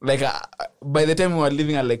 Like by the time we were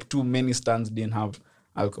leaving at like too many stands didn't have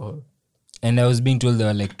alcohol. And I was being told there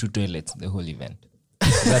were like 2 toilets the whole event.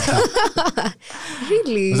 Is that true?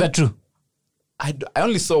 Really? Was that true? I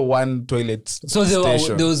only saw one toilet. So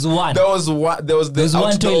station. there was one. There was one. There was the There's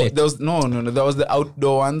one outdoor, toilet. There was no. There was the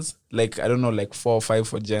outdoor ones. Like I don't know, like 4 or 5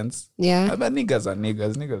 for gents. Yeah. But niggas are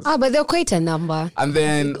niggas. But there were quite a number. And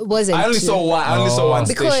then Wasn't I only two. saw one. I only saw one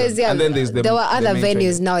Because station. And then there's there were other main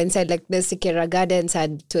venues toilet. now inside, like the Sikira Gardens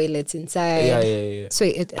had toilets inside. Yeah. So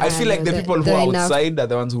I feel like the people who there are enough. outside are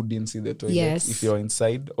the ones who didn't see the toilet. Yes. If you're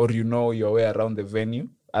inside or you know your way around the venue,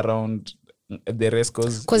 around the race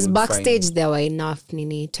course. Because you'll backstage find- there were enough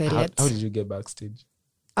Nini How toilets. did you get backstage?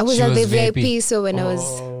 I was She at was the VIP. VIP, so when I was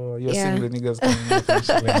Oh, you're yeah. seeing the niggas coming up and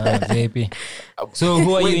shit like that. VIP. So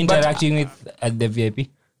who are Wait, you but- interacting with at the VIP?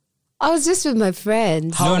 I was just with my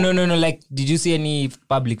friends. No. Like, did you see any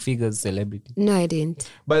public figures, celebrity? No, I didn't.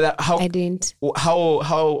 But I didn't.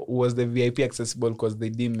 how was the VIP accessible? Because they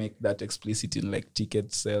didn't make that explicit in like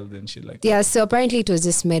ticket sales and shit like that. Yeah, so apparently it was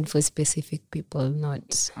just made for specific people,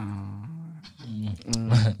 not.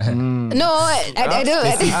 No, I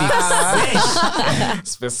don't.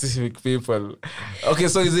 Specific people. Okay,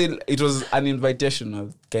 so it was an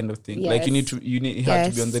invitational kind of thing. Like you Yes. had to be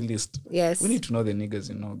Yes. on the list. Yes. We need to know the niggas,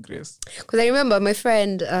 Grace. Because I remember my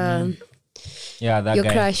friend, Yeah, that your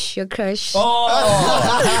guy. crush.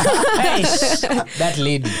 Oh, hey, that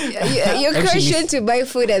lady. Your crush Actually- went to buy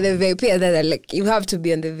food at the VIP, and then they're like, you have to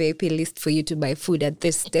be on the VIP list for you to buy food at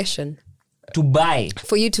this station. To buy.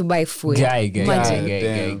 For you to buy food. Guy.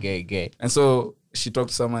 Imagine. And so she talked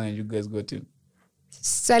to someone and you guys got in.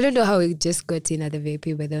 So I don't know how we just got in at the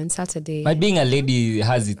VIP, but then on Saturday. But being a lady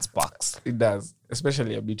has its perks. It does,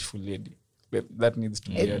 especially a beautiful lady. But that needs to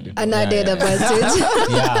be added. an added advantage.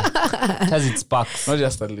 Yeah, it has its perks. Not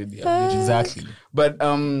just a lady. A beautiful. Exactly. But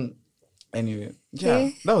anyway, yeah,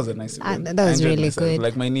 Okay. that was a nice event. that I was enjoyed really myself. good.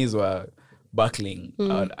 Like my knees were buckling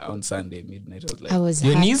on Sunday midnight. I was like, I was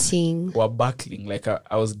Your knees? hurting. were buckling. Like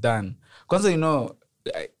I was done. Because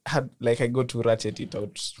I had I go to ratchet it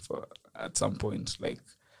out for at some point, like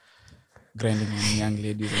grinding on young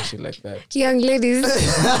ladies and shit like that. Young ladies.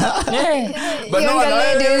 But Younger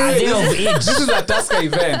ladies. Are they of age? This is a Tusker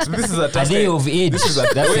event. This is a Are Tusker. they of age? This is a,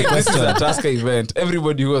 That's the wait, this is a question. Tusker event.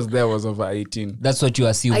 Everybody who was there was over 18. That's what you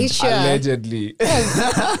assume. Are you sure? Allegedly.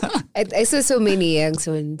 I saw so many youngs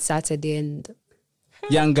on Saturday and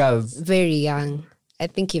Young girls. very young. I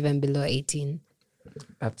think even below 18.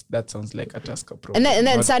 That sounds like a Tusker problem. And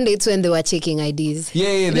then Not- Sunday it's when they were checking IDs. Yeah,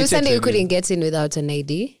 You know, they Sunday checked you couldn't IDs. get in without an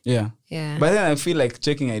ID. Yeah. Yeah. But then I feel like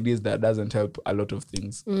checking IDs that doesn't help a lot of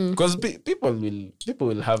things because people will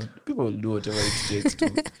do whatever it takes to,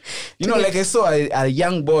 like I saw a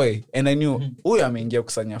young boy and I knew huyu ameingia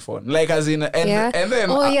kusanya phone, like as in and Yeah. and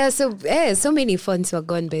then So many phones were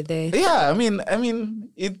gone by there. yeah, I mean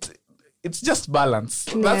it's just balance.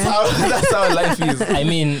 That's how life is. I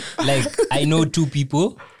mean, like, I know 2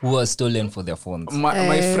 people who were stolen for their phones.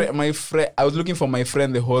 My friend, I was looking for my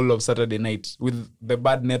friend the whole of Saturday night with the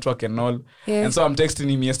bad network and all. Yeah. And so I'm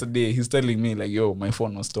texting him yesterday. He's telling me like, yo, my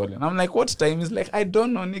phone was stolen. I'm like, what time? He's like, I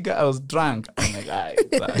don't know, nigga. I was drunk. I'm like,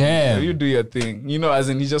 Damn. you do your thing. As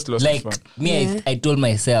in he just lost his Like, phone. me, I told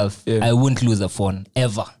myself Yeah. I won't lose a phone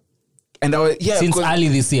ever. And I was, Since 'cause- early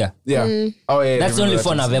this year. yeah. Oh, yeah. That's the only remember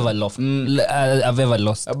phone that I've ever lost. I've ever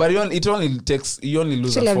lost. But it only takes, you only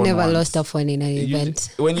lose Actually, a I've phone never once. lost a phone in an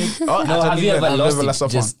event. When you, No, have you ever lost it? a phone.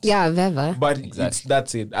 Just Yeah, I've ever. But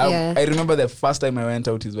that's it. Yeah. I remember the first time I went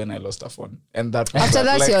out is when I lost a phone, and that After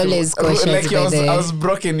that, you always cautious like by the- I was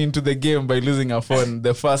broken into the game by losing a phone.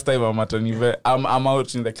 The first time I'm at an event, I'm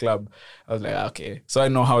out in the club. I was like, okay, so I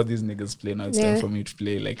know how these niggas play now. It's time Yeah. for me to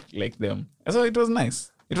play like them. And so it was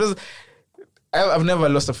nice. It was. I've never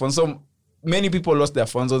lost a phone. So many people lost their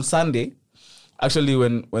phones on Sunday. Actually,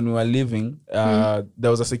 when we were leaving, there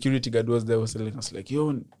was a security guard who was there was telling us like,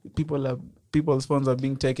 yo, people's phones are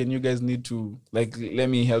being taken. You guys need to let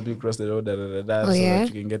me help you cross the road. So that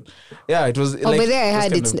you can get. Yeah, it was. But there I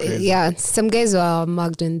heard kind of crazy. some guys were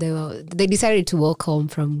mugged when they decided to walk home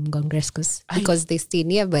from Gongrescos because they stay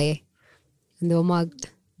nearby and they were mugged.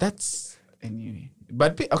 That's anyway.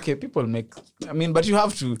 But people make. I mean, but you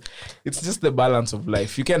have to. It's just the balance of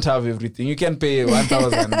life. You can't have everything. You can't pay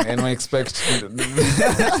 1,000 and expect.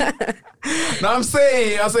 No, I'm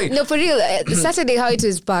saying. No, for real. Saturday, how it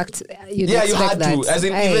was packed, you'd Yeah, you expect had that. to. As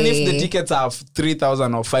in, even if the Aye. tickets are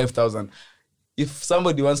 3,000 or 5,000, if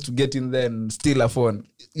somebody wants to get in there and steal a phone,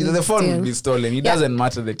 the phone will be stolen. It doesn't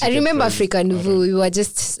matter the ticket I remember price. Africa Nouveau. We were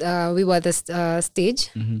just we were the stage,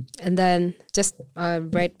 and then just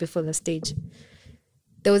right before the stage,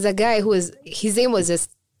 there was a guy his aim was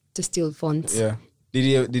just to steal phones. Yeah.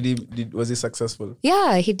 Was he successful?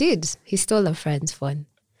 Yeah, he did. He stole a friend's phone.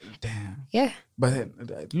 Damn. Yeah. But then,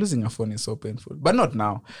 losing a phone is so painful. But not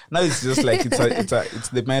now. Now it's just like it's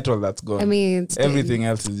the metal that's gone. I mean, everything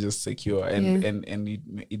else is just secure, and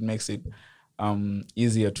it makes it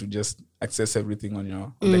easier to just access everything on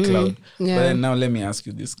the cloud. Yeah. But then now let me ask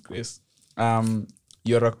you this, Grace.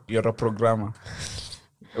 You're a programmer.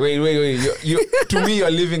 Wait. You to me, you're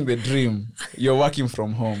living the dream. You're working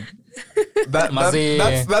from home. That's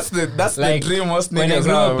like, the dream most when niggas I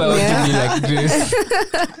grow up, I want to be like this.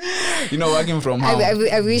 Working from home.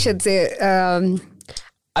 I wish I'd say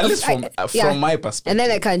at least from my perspective. And then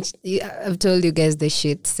I've told you guys the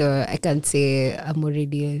shit, so I can't say I'm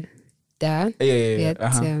already there.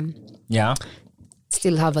 Yeah.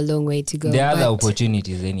 Still have a long way to go. There are other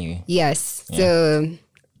opportunities anyway. Yes. Yeah. So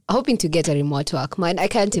hoping to get a remote work. Man, I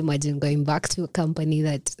can't imagine going back to a company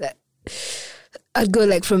that I'd go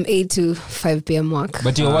like from 8 to 5 p.m. work.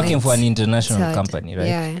 But you're working for an international company, right?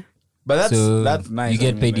 Yeah. But that's nice. You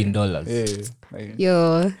get paid in dollars.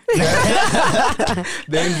 Yo.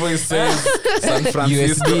 The invoice says San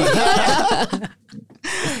Francisco. USD.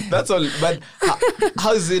 That's all. But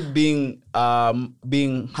how is it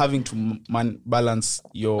having to balance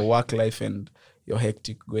your work life and your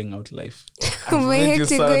hectic going out life? My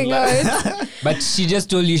hectic going out. But she just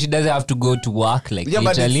told you she doesn't have to go to work, like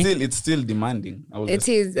literally. But it's still demanding. It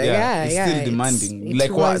is. Yeah. It's still demanding.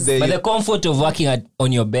 But the comfort of working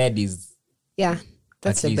on your bed is. Yeah,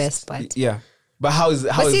 that's the least. best part. Yeah. But how is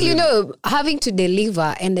still, having to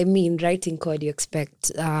deliver, and I mean, writing code, you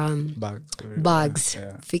expect bugs,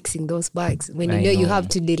 fixing those bugs. When you know you have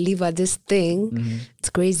to deliver this thing, it's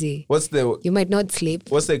crazy. You might not sleep.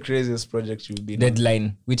 What's the craziest project you've been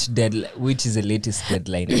deadline? Which is the latest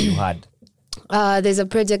deadline you had? There's a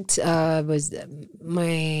project that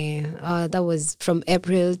was from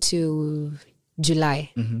April to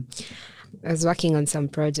July. I was working on some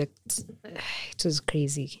project. It was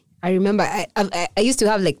crazy. I remember I used to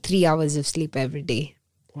have like 3 hours of sleep every day.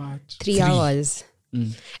 What? 3 hours.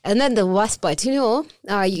 And then the worst part, you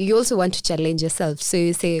also want to challenge yourself. So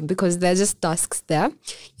you say, because there's just tasks there,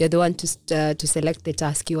 you're the one to select the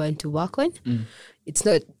task you want to work on. It's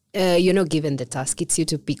not, you're not given the task. It's you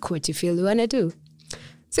to pick what you feel you want to do.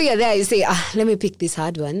 So there you say, let me pick this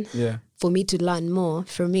hard one for me to learn more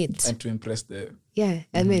from it. And to impress I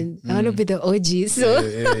mean, I want to be the OG, so...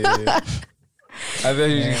 And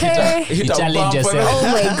then you challenge yourself. Oh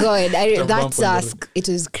my God, that task, it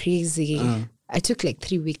was crazy. I took like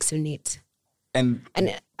 3 weeks on it. And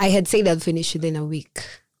I had said I'll finish within a week.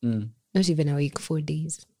 Not even a week, 4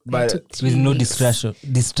 days. But with no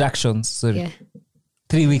distractions, sorry. Yeah.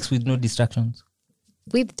 3 weeks with no distractions.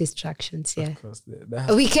 With distractions, yeah.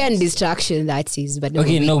 Weekend distraction, that is. But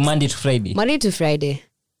no, Monday to Friday. Monday to Friday.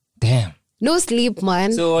 Damn. No sleep,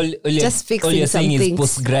 man. So just fixing all you're saying things. is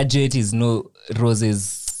postgraduate is no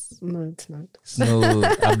roses. No, it's not. No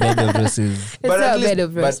a bed of roses. It's not a bed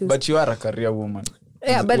of roses. But you are a career woman.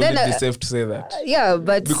 Yeah, but Would then it be safe to say that? Yeah,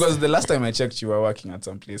 but because the last time I checked, you were working at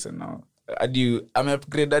some place, and now I'm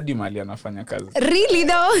upgraded. Adi mali anafanya kazi. Really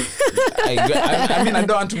now? I mean, I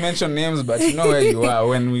don't want to mention names, but you know where you are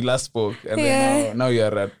when we last spoke, and then now you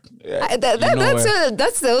are at.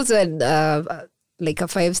 That's also like a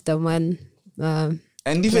 5-star one. And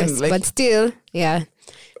even but still,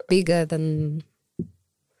 bigger than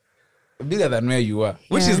where you are,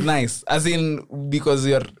 which is nice. As in, because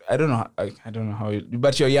I don't know how,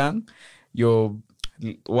 but you're young, you're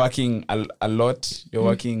working a lot. You're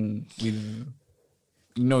working with,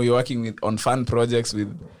 you're working with on fun projects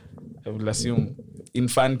with, I will assume, in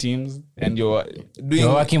fun teams, and you're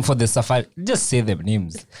working for the Safari. Just say the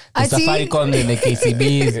names. The Safaricom and the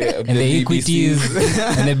KCBs and the Equities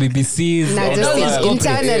and the BBCs. No, just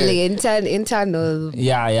internal.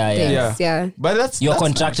 Yeah. But that's you're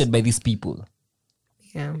contracted by these people.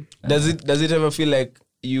 Yeah. Does it ever feel like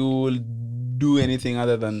you will do anything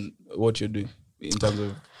other than what you're doing in terms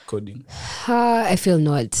of coding? I feel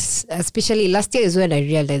not. Especially last year is when I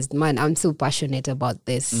realized, man, I'm so passionate about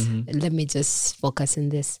this. Let me just focus on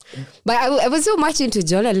this. But I was so much into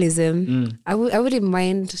journalism. I wouldn't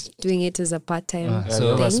mind doing it as a part-time so you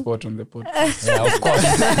have a spot on the podcast. Yeah, of course.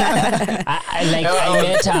 I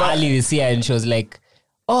met her early this year, and she was like,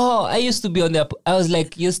 "Oh, I used to be on the." I was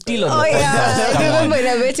like, "You're still on the podcast." Yeah, I remember when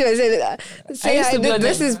I met you. I said,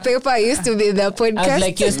 "This is paper. I used to be in the podcast." I was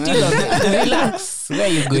like, "You're still on the relax. Where are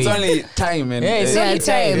you going?" It's only time, and it's only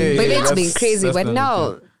time. But it's been crazy. But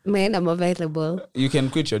now, man, I'm available. You can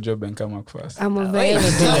quit your job and come work for us. I'm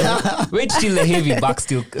available. Wait till the heavy bucks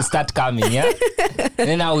still start coming, yeah. And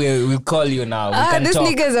then now we'll call you now. We can this talk.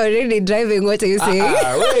 nigga's already driving. What are you saying?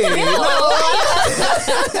 Wait.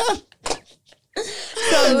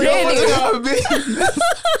 I'm ready.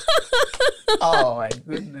 Oh my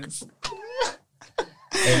goodness.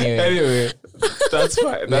 Anyway, That's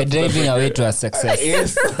fine. we're That's driving away to our success.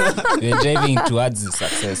 Yes. We're driving towards the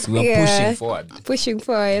success. We're Yeah. pushing forward. Pushing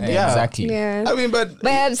forward. Yeah. Exactly. Yeah. I mean, but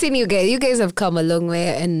I've seen you guys. You guys have come a long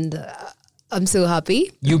way, and I'm so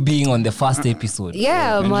happy. You being on the first episode.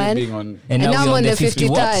 Yeah, and you man. being on And now I'm we're on the 50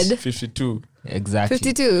 what? 53rd. 52. Exactly.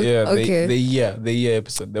 52. Yeah, Okay. the year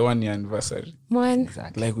episode, the 1 year anniversary. Man.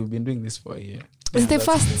 Exactly. Like we've been doing this for a year. Is the that's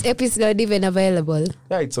first episode even available?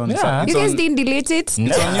 Yeah, it's on. Yeah. It's You guys on, didn't delete it?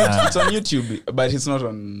 Nah. it's on YouTube, but it's not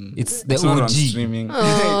on. It's the not on OG. streaming.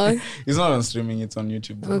 Oh. It's not on streaming. It's on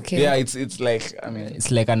YouTube. Okay. Yeah, it's like I mean,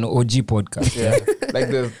 It's like an OG podcast. yeah, like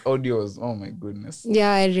the audios. Oh my goodness.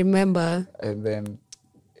 Yeah, I remember. And then,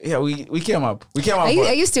 yeah, we came up. We came up.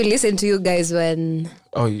 I used to listen to you guys when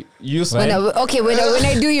you when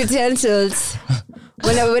I do utensils.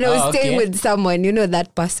 When I was Oh, staying okay. with someone, you know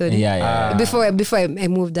that person. Yeah. Before I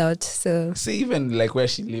moved out, so see even like where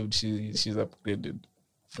she lived, she's upgraded.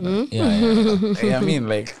 Yeah. I mean,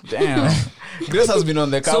 like, damn. Grace has been on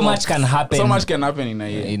the So come much up. can happen. So much can happen in a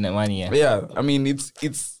year. In 1 year. Yeah, I mean, it's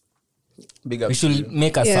big up. We to you. should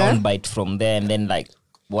make a Yeah. sound bite from there, and then like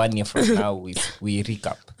 1 year from now we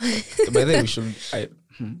recap. By then we should. I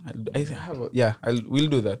have. We'll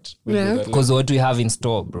do that. We'll Yeah. do that. Because what do we have in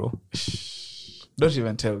store, bro? Don't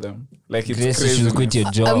even tell them. Like it's Grace, you crazy. should quit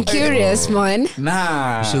your job. I'm curious, man.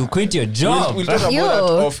 Nah. You should quit your job. We'll talk about Yo. that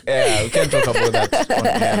off air. We can't talk about that on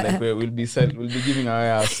air. Like we'll be giving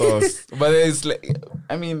away our source. But it's like,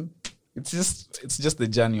 I mean, it's just the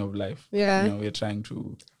journey of life. Yeah. You know, we're trying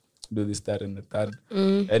to do this, that, and the third,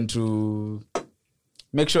 and to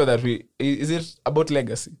make sure that is it about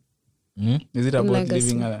legacy? Is it about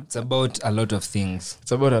Legacy. living It's about a lot of things.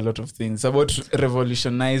 It's about a lot of things. It's about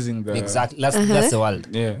revolutionizing the Exactly. That's the world.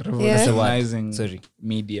 Yeah, revolutionizing Sorry.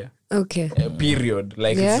 media. Okay. Period.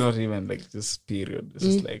 Like Yeah. it's not even like just period. It's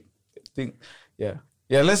just like thing. Yeah.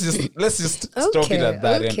 Yeah. Let's just stop Okay, it at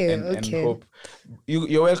that okay, and okay. hope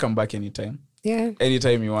you're welcome back anytime. Yeah.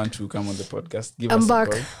 Anytime you want to come on the podcast, give I'm us back.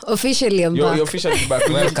 a call. Officially, I'm back. You're officially back.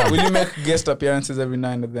 Welcome. Will you make guest appearances every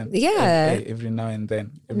now and then? Yeah. Every now and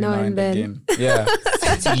then. Every Now now and and then. again. Yeah.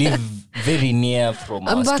 Since you live very near from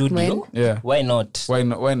I'm our back, studio, man. Yeah. why not? Why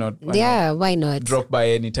not? Why not? Yeah, why not? Drop by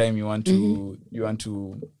anytime you want to. You want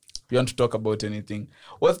to talk about anything.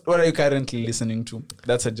 What are you currently listening to?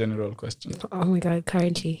 That's a general question. Oh my god,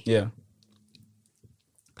 currently. Yeah.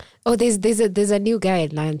 Oh, there's a new guy I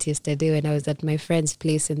learned yesterday when I was at my friend's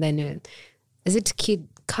place, and then is it Kid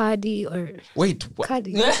Cardi or Wait. What?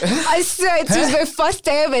 Cardi? I swear it was my first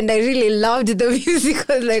time, and I really loved the music.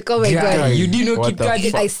 I was like, oh my god. You didn't know What Kid the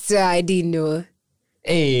Cudi? I swear I didn't know.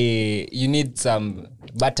 Hey, you need some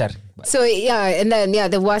butter. So yeah, and then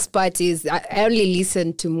the worst part is I only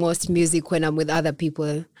listen to most music when I'm with other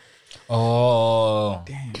people. Oh.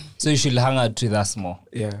 Damn. So you should hang out with us more.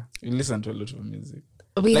 Yeah. You listen to a lot of music.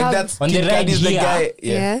 We Like have that's On the Kid ride Cudi's the here. guy.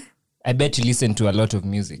 yeah. I bet you listen to a lot of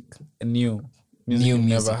music. New New you've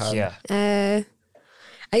music. never had. Yeah.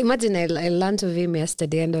 I imagine I learned of him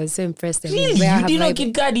yesterday, and I was so impressed. Really? You didn't know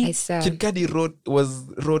Kid Cudi? I saw. Kid Cudi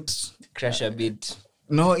wrote. Crash a bit.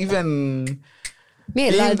 No, even Me, I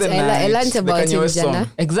In learned, the I learned Night, the about Kanye him, West Jana.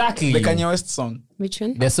 song. Exactly. the Kanye West song. Which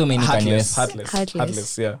one? There's so many Kanye West.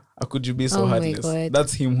 Heartless. Yeah. How could you be so Oh my heartless? God.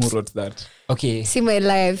 That's him who wrote that. Okay. See my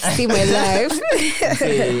life. See my life.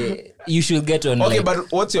 You should get on. Okay, like,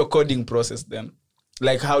 but what's your coding process then?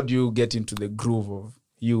 Like, how do you get into the groove of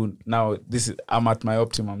you now? I'm at my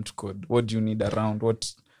optimum to code. What do you need around?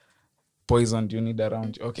 What poison do you need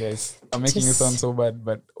around? Okay, I'm making you sound so bad,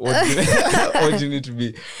 but what do you, what do you need to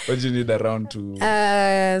be? What do you need around to?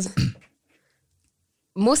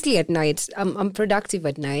 Mostly at night. I'm productive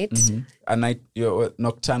at night. A night, you're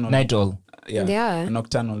nocturnal. night all. Yeah. A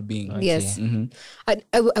nocturnal being. Yes. Mm-hmm.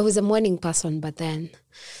 I was a morning person, but then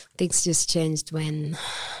things just changed when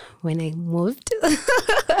I moved.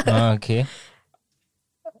 Okay.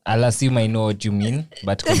 I'll assume I know what you mean,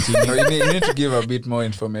 but continue. No, you need to give a bit more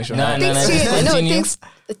information. No, no, things no, changed. just No, continue.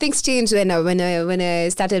 things changed when I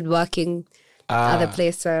started working at the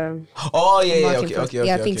place. Oh yeah, working for-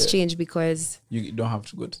 okay. Things changed because You don't have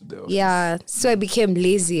to go to the office. yeah. So I became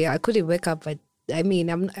lazy. I couldn't wake up. I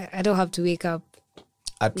don't have to wake up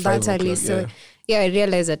At 5 that early. o'clock, So I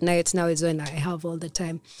realized at night now is when I have all the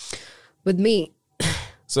time with me.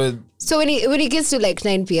 So So when it gets to like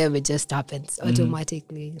 9 p.m., it just happens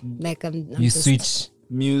automatically. Like I'm You just, switch.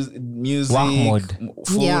 music, Work mode.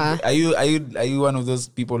 food. Yeah. Are you one of those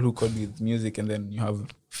people who code with music and then you have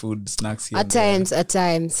food, snacks here? At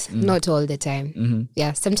times, not all the time.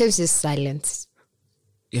 Yeah, sometimes just silence.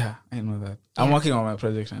 Yeah, I know that. I'm working on my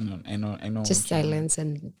project. I know. Just silence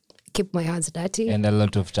and keep my hands dirty. And a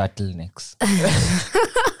lot of turtlenecks.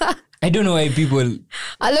 I don't know why people.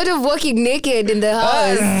 A lot of walking naked in the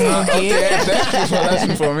house. Okay, thank you for that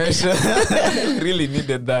information. Really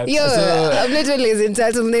needed that. Yo, I'm literally in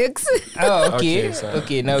turtlenecks. Oh, okay. Okay, so-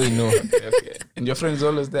 Okay, now we know. Okay. And your friend's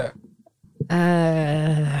always there.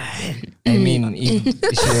 I mean, if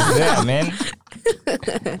she was there, man.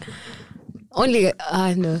 Only,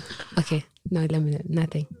 no. Okay. No, let me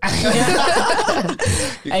nothing. I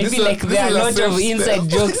feel like there are a lot of inside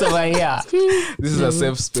jokes over here. This is a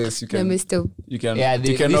safe space. You Let me can. stop. You can. Yeah,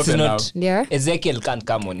 you can this is open not. up. Yeah. Ezekiel can't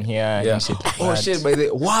come on here. Yeah. And shit like Oh that. shit! By the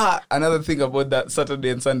wow, another thing about that Saturday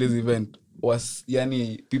and Sunday's event was,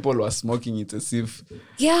 yani, people were smoking it as if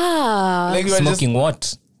Yeah. like you were Smoking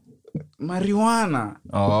what? marijuana.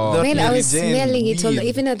 Oh. That Man, I was Mary Jane smelling it all, weed.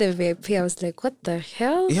 even at the VIP. I was like, what the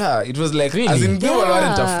hell? Yeah, it was like Really? as in people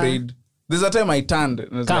weren't Yeah. afraid. There's a time I turned.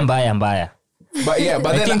 And I was like, Mbaya. but yeah,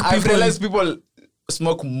 but I then think I've people- realized people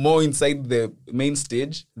smoke more inside the main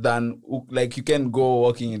stage than like you can go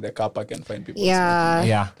walking in the car park and find people. Yeah.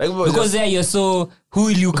 Yeah. Like people Because just- there you're so. Who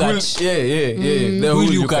will you smoking. catch? Yeah. Then Who who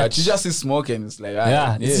you you catch? catch? You just see smoke and it's like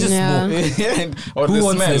Yeah, it's just Yeah. smoke. or Who the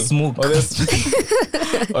wants smell. the smoke? Or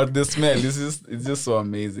the, or the smell. It's just so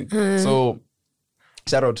amazing. So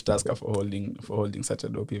shout out to Tasker for holding such a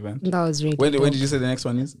dope event. That was really When dope. did you say the next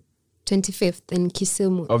one is? 25th in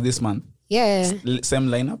Kisumu. Of this month. Yeah. Same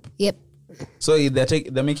lineup. Yep. So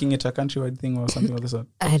they're making it a countrywide thing or something of the sort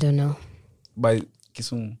I don't know. by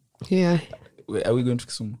Kisumu. Yeah. Are we going to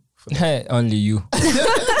Kisumu? For that? Only you.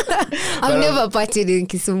 I've never partied in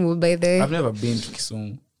Kisumu, by the way. I've never been to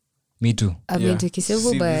Kisumu. Me too. I've Yeah. been to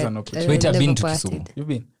Kisumu, See, this is an but opportunity. Wait, I've never been to partied. Kisumu. You've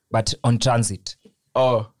been? But on transit.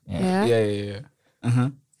 Oh, Yeah. yeah. Uh-huh.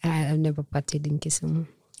 I've never partied in Kisumu.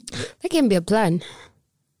 That can be a plan.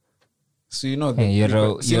 So you know the Hey, you're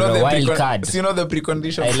a wild card. So you know the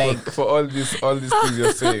precondition I like- for all these things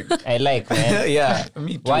you're saying. I like, man. Yeah,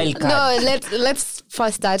 me too. Wild card. No, let's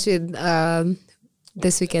first start with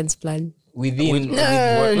this weekend's plan. Within.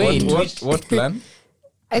 What plan?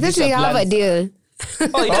 I thought These we are have a plans. deal.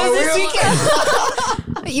 Oh, it was this weekend.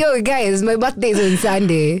 Yo, guys, my birthday is on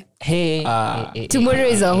Sunday. Hey. Tomorrow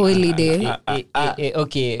is a holiday. Okay.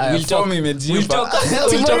 We'll talk. We'll talk.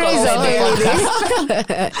 Tomorrow is a holiday.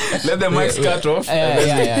 Let the mics cut off. and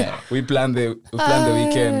then Yeah. We plan the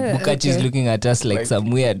weekend. Bukachi is Okay. looking at us like some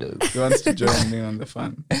weirdos. He wants to join in on the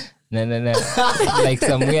fun. No. Like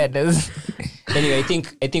some weirdos. Anyway, I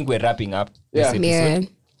think we're wrapping up this Yeah. episode. Yeah.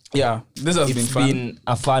 Yeah, this has been It's fun. been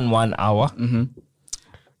a fun 1 hour.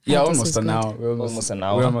 Yeah, This almost was an good. hour. We're Almost an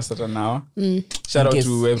hour. We're almost at an hour. Shout out In case-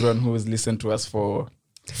 to everyone who has listened to us for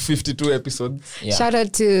 52 episodes. Yeah. Shout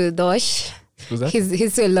out to Dosh. Who's that?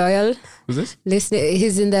 He's so loyal. Who's this? Listening,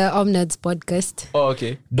 he's in the Omnads podcast. Oh,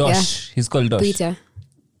 okay. Dosh. He's called Dosh. Twitter.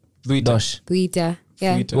 Dosh.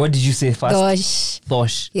 Yeah. Twitter. What did you say first? Dosh.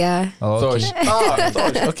 Dosh. Yeah. Oh, okay. Tosh.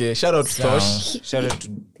 Tosh. Okay, shout out to Tosh. Shout out to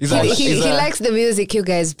He's He likes the music you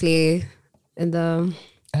guys play. And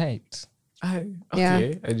Right. Okay, Yeah.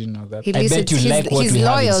 I didn't know that. he I listens. bet you he's like what he's we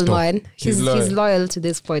have in loyal, store. man. He's He's loyal. loyal to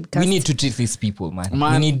this podcast. We need to treat these people, man.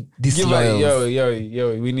 Man, we need these give loyals.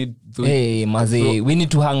 yo, we need to, Hey, Maze, we need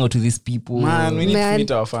to hang out with these people. man, we need Man. to meet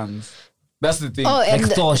our fans. That's the thing. Oh, and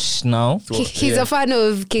like Tosh now. he's Yeah. a fan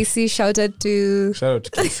of KC. Shout out to Shout out to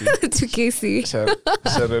Casey. to KC. Shout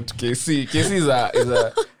out to KC.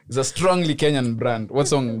 KC is a strongly Kenyan brand. What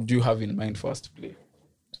song do you have in mind for us to play?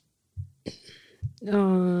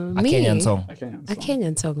 A Me? Kenyan song. A Kenyan A song.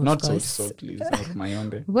 Kenyan song, of Not course. so please. Not my own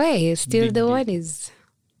day. Why? Still Big the deal. one is.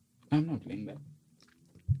 I'm not playing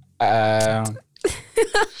that.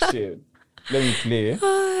 Shit. Let me play.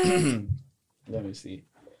 Let me see.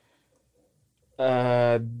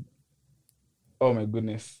 Oh my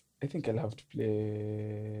goodness. I think I'll have to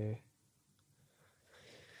play.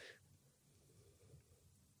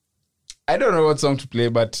 I don't know what song to play,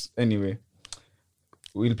 but anyway,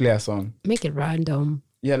 we'll play a song. Make it random.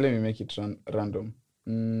 Yeah, let me make it random.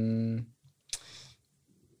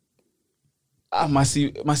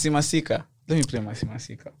 Masi Masika. Let me play Masi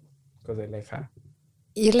Masika because I like her.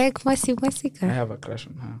 You like Masi I Masika? have a crush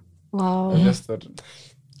on her. Wow. I just thought.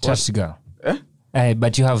 Church girl. Eh?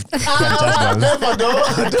 But you have church girls.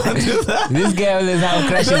 Don't do that. This girl is have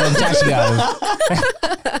crushes on church girls.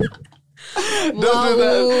 Don't do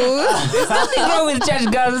that. There's nothing wrong with church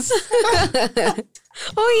girls.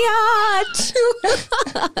 Oh yeah.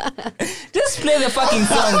 Just play the fucking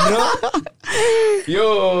song, bro.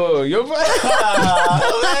 Yo.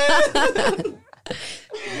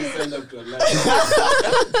 back to a life.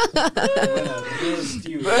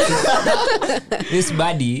 This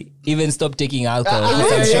buddy even stopped taking alcohol.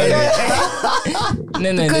 I'm sure.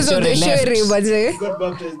 No, Because of the shuri, but Got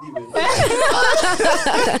baptized even.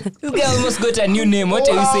 this guy almost got a new name. What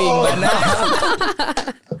are you saying, man?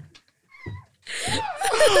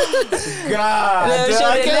 God.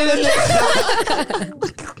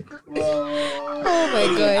 oh my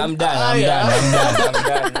god. I'm done.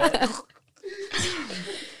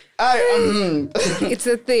 It's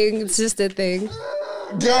a thing. It's just a thing.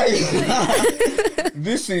 Guys,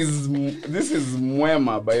 this is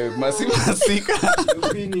Mwema by Masika.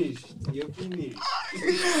 You're finished.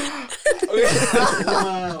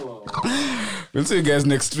 Wow. We'll see you guys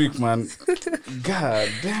next week, man. God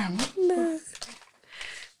damn.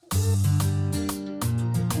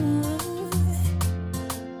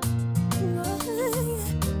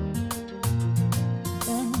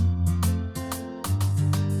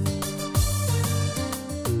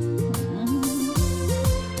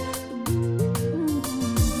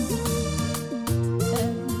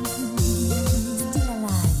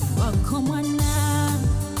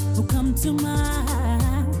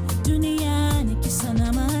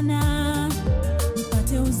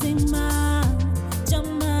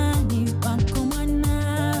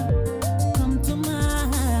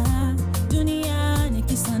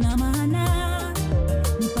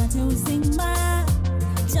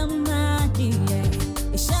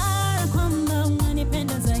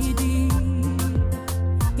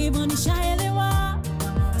 Nishaelewa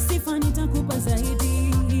sifa nitakupa zaidi.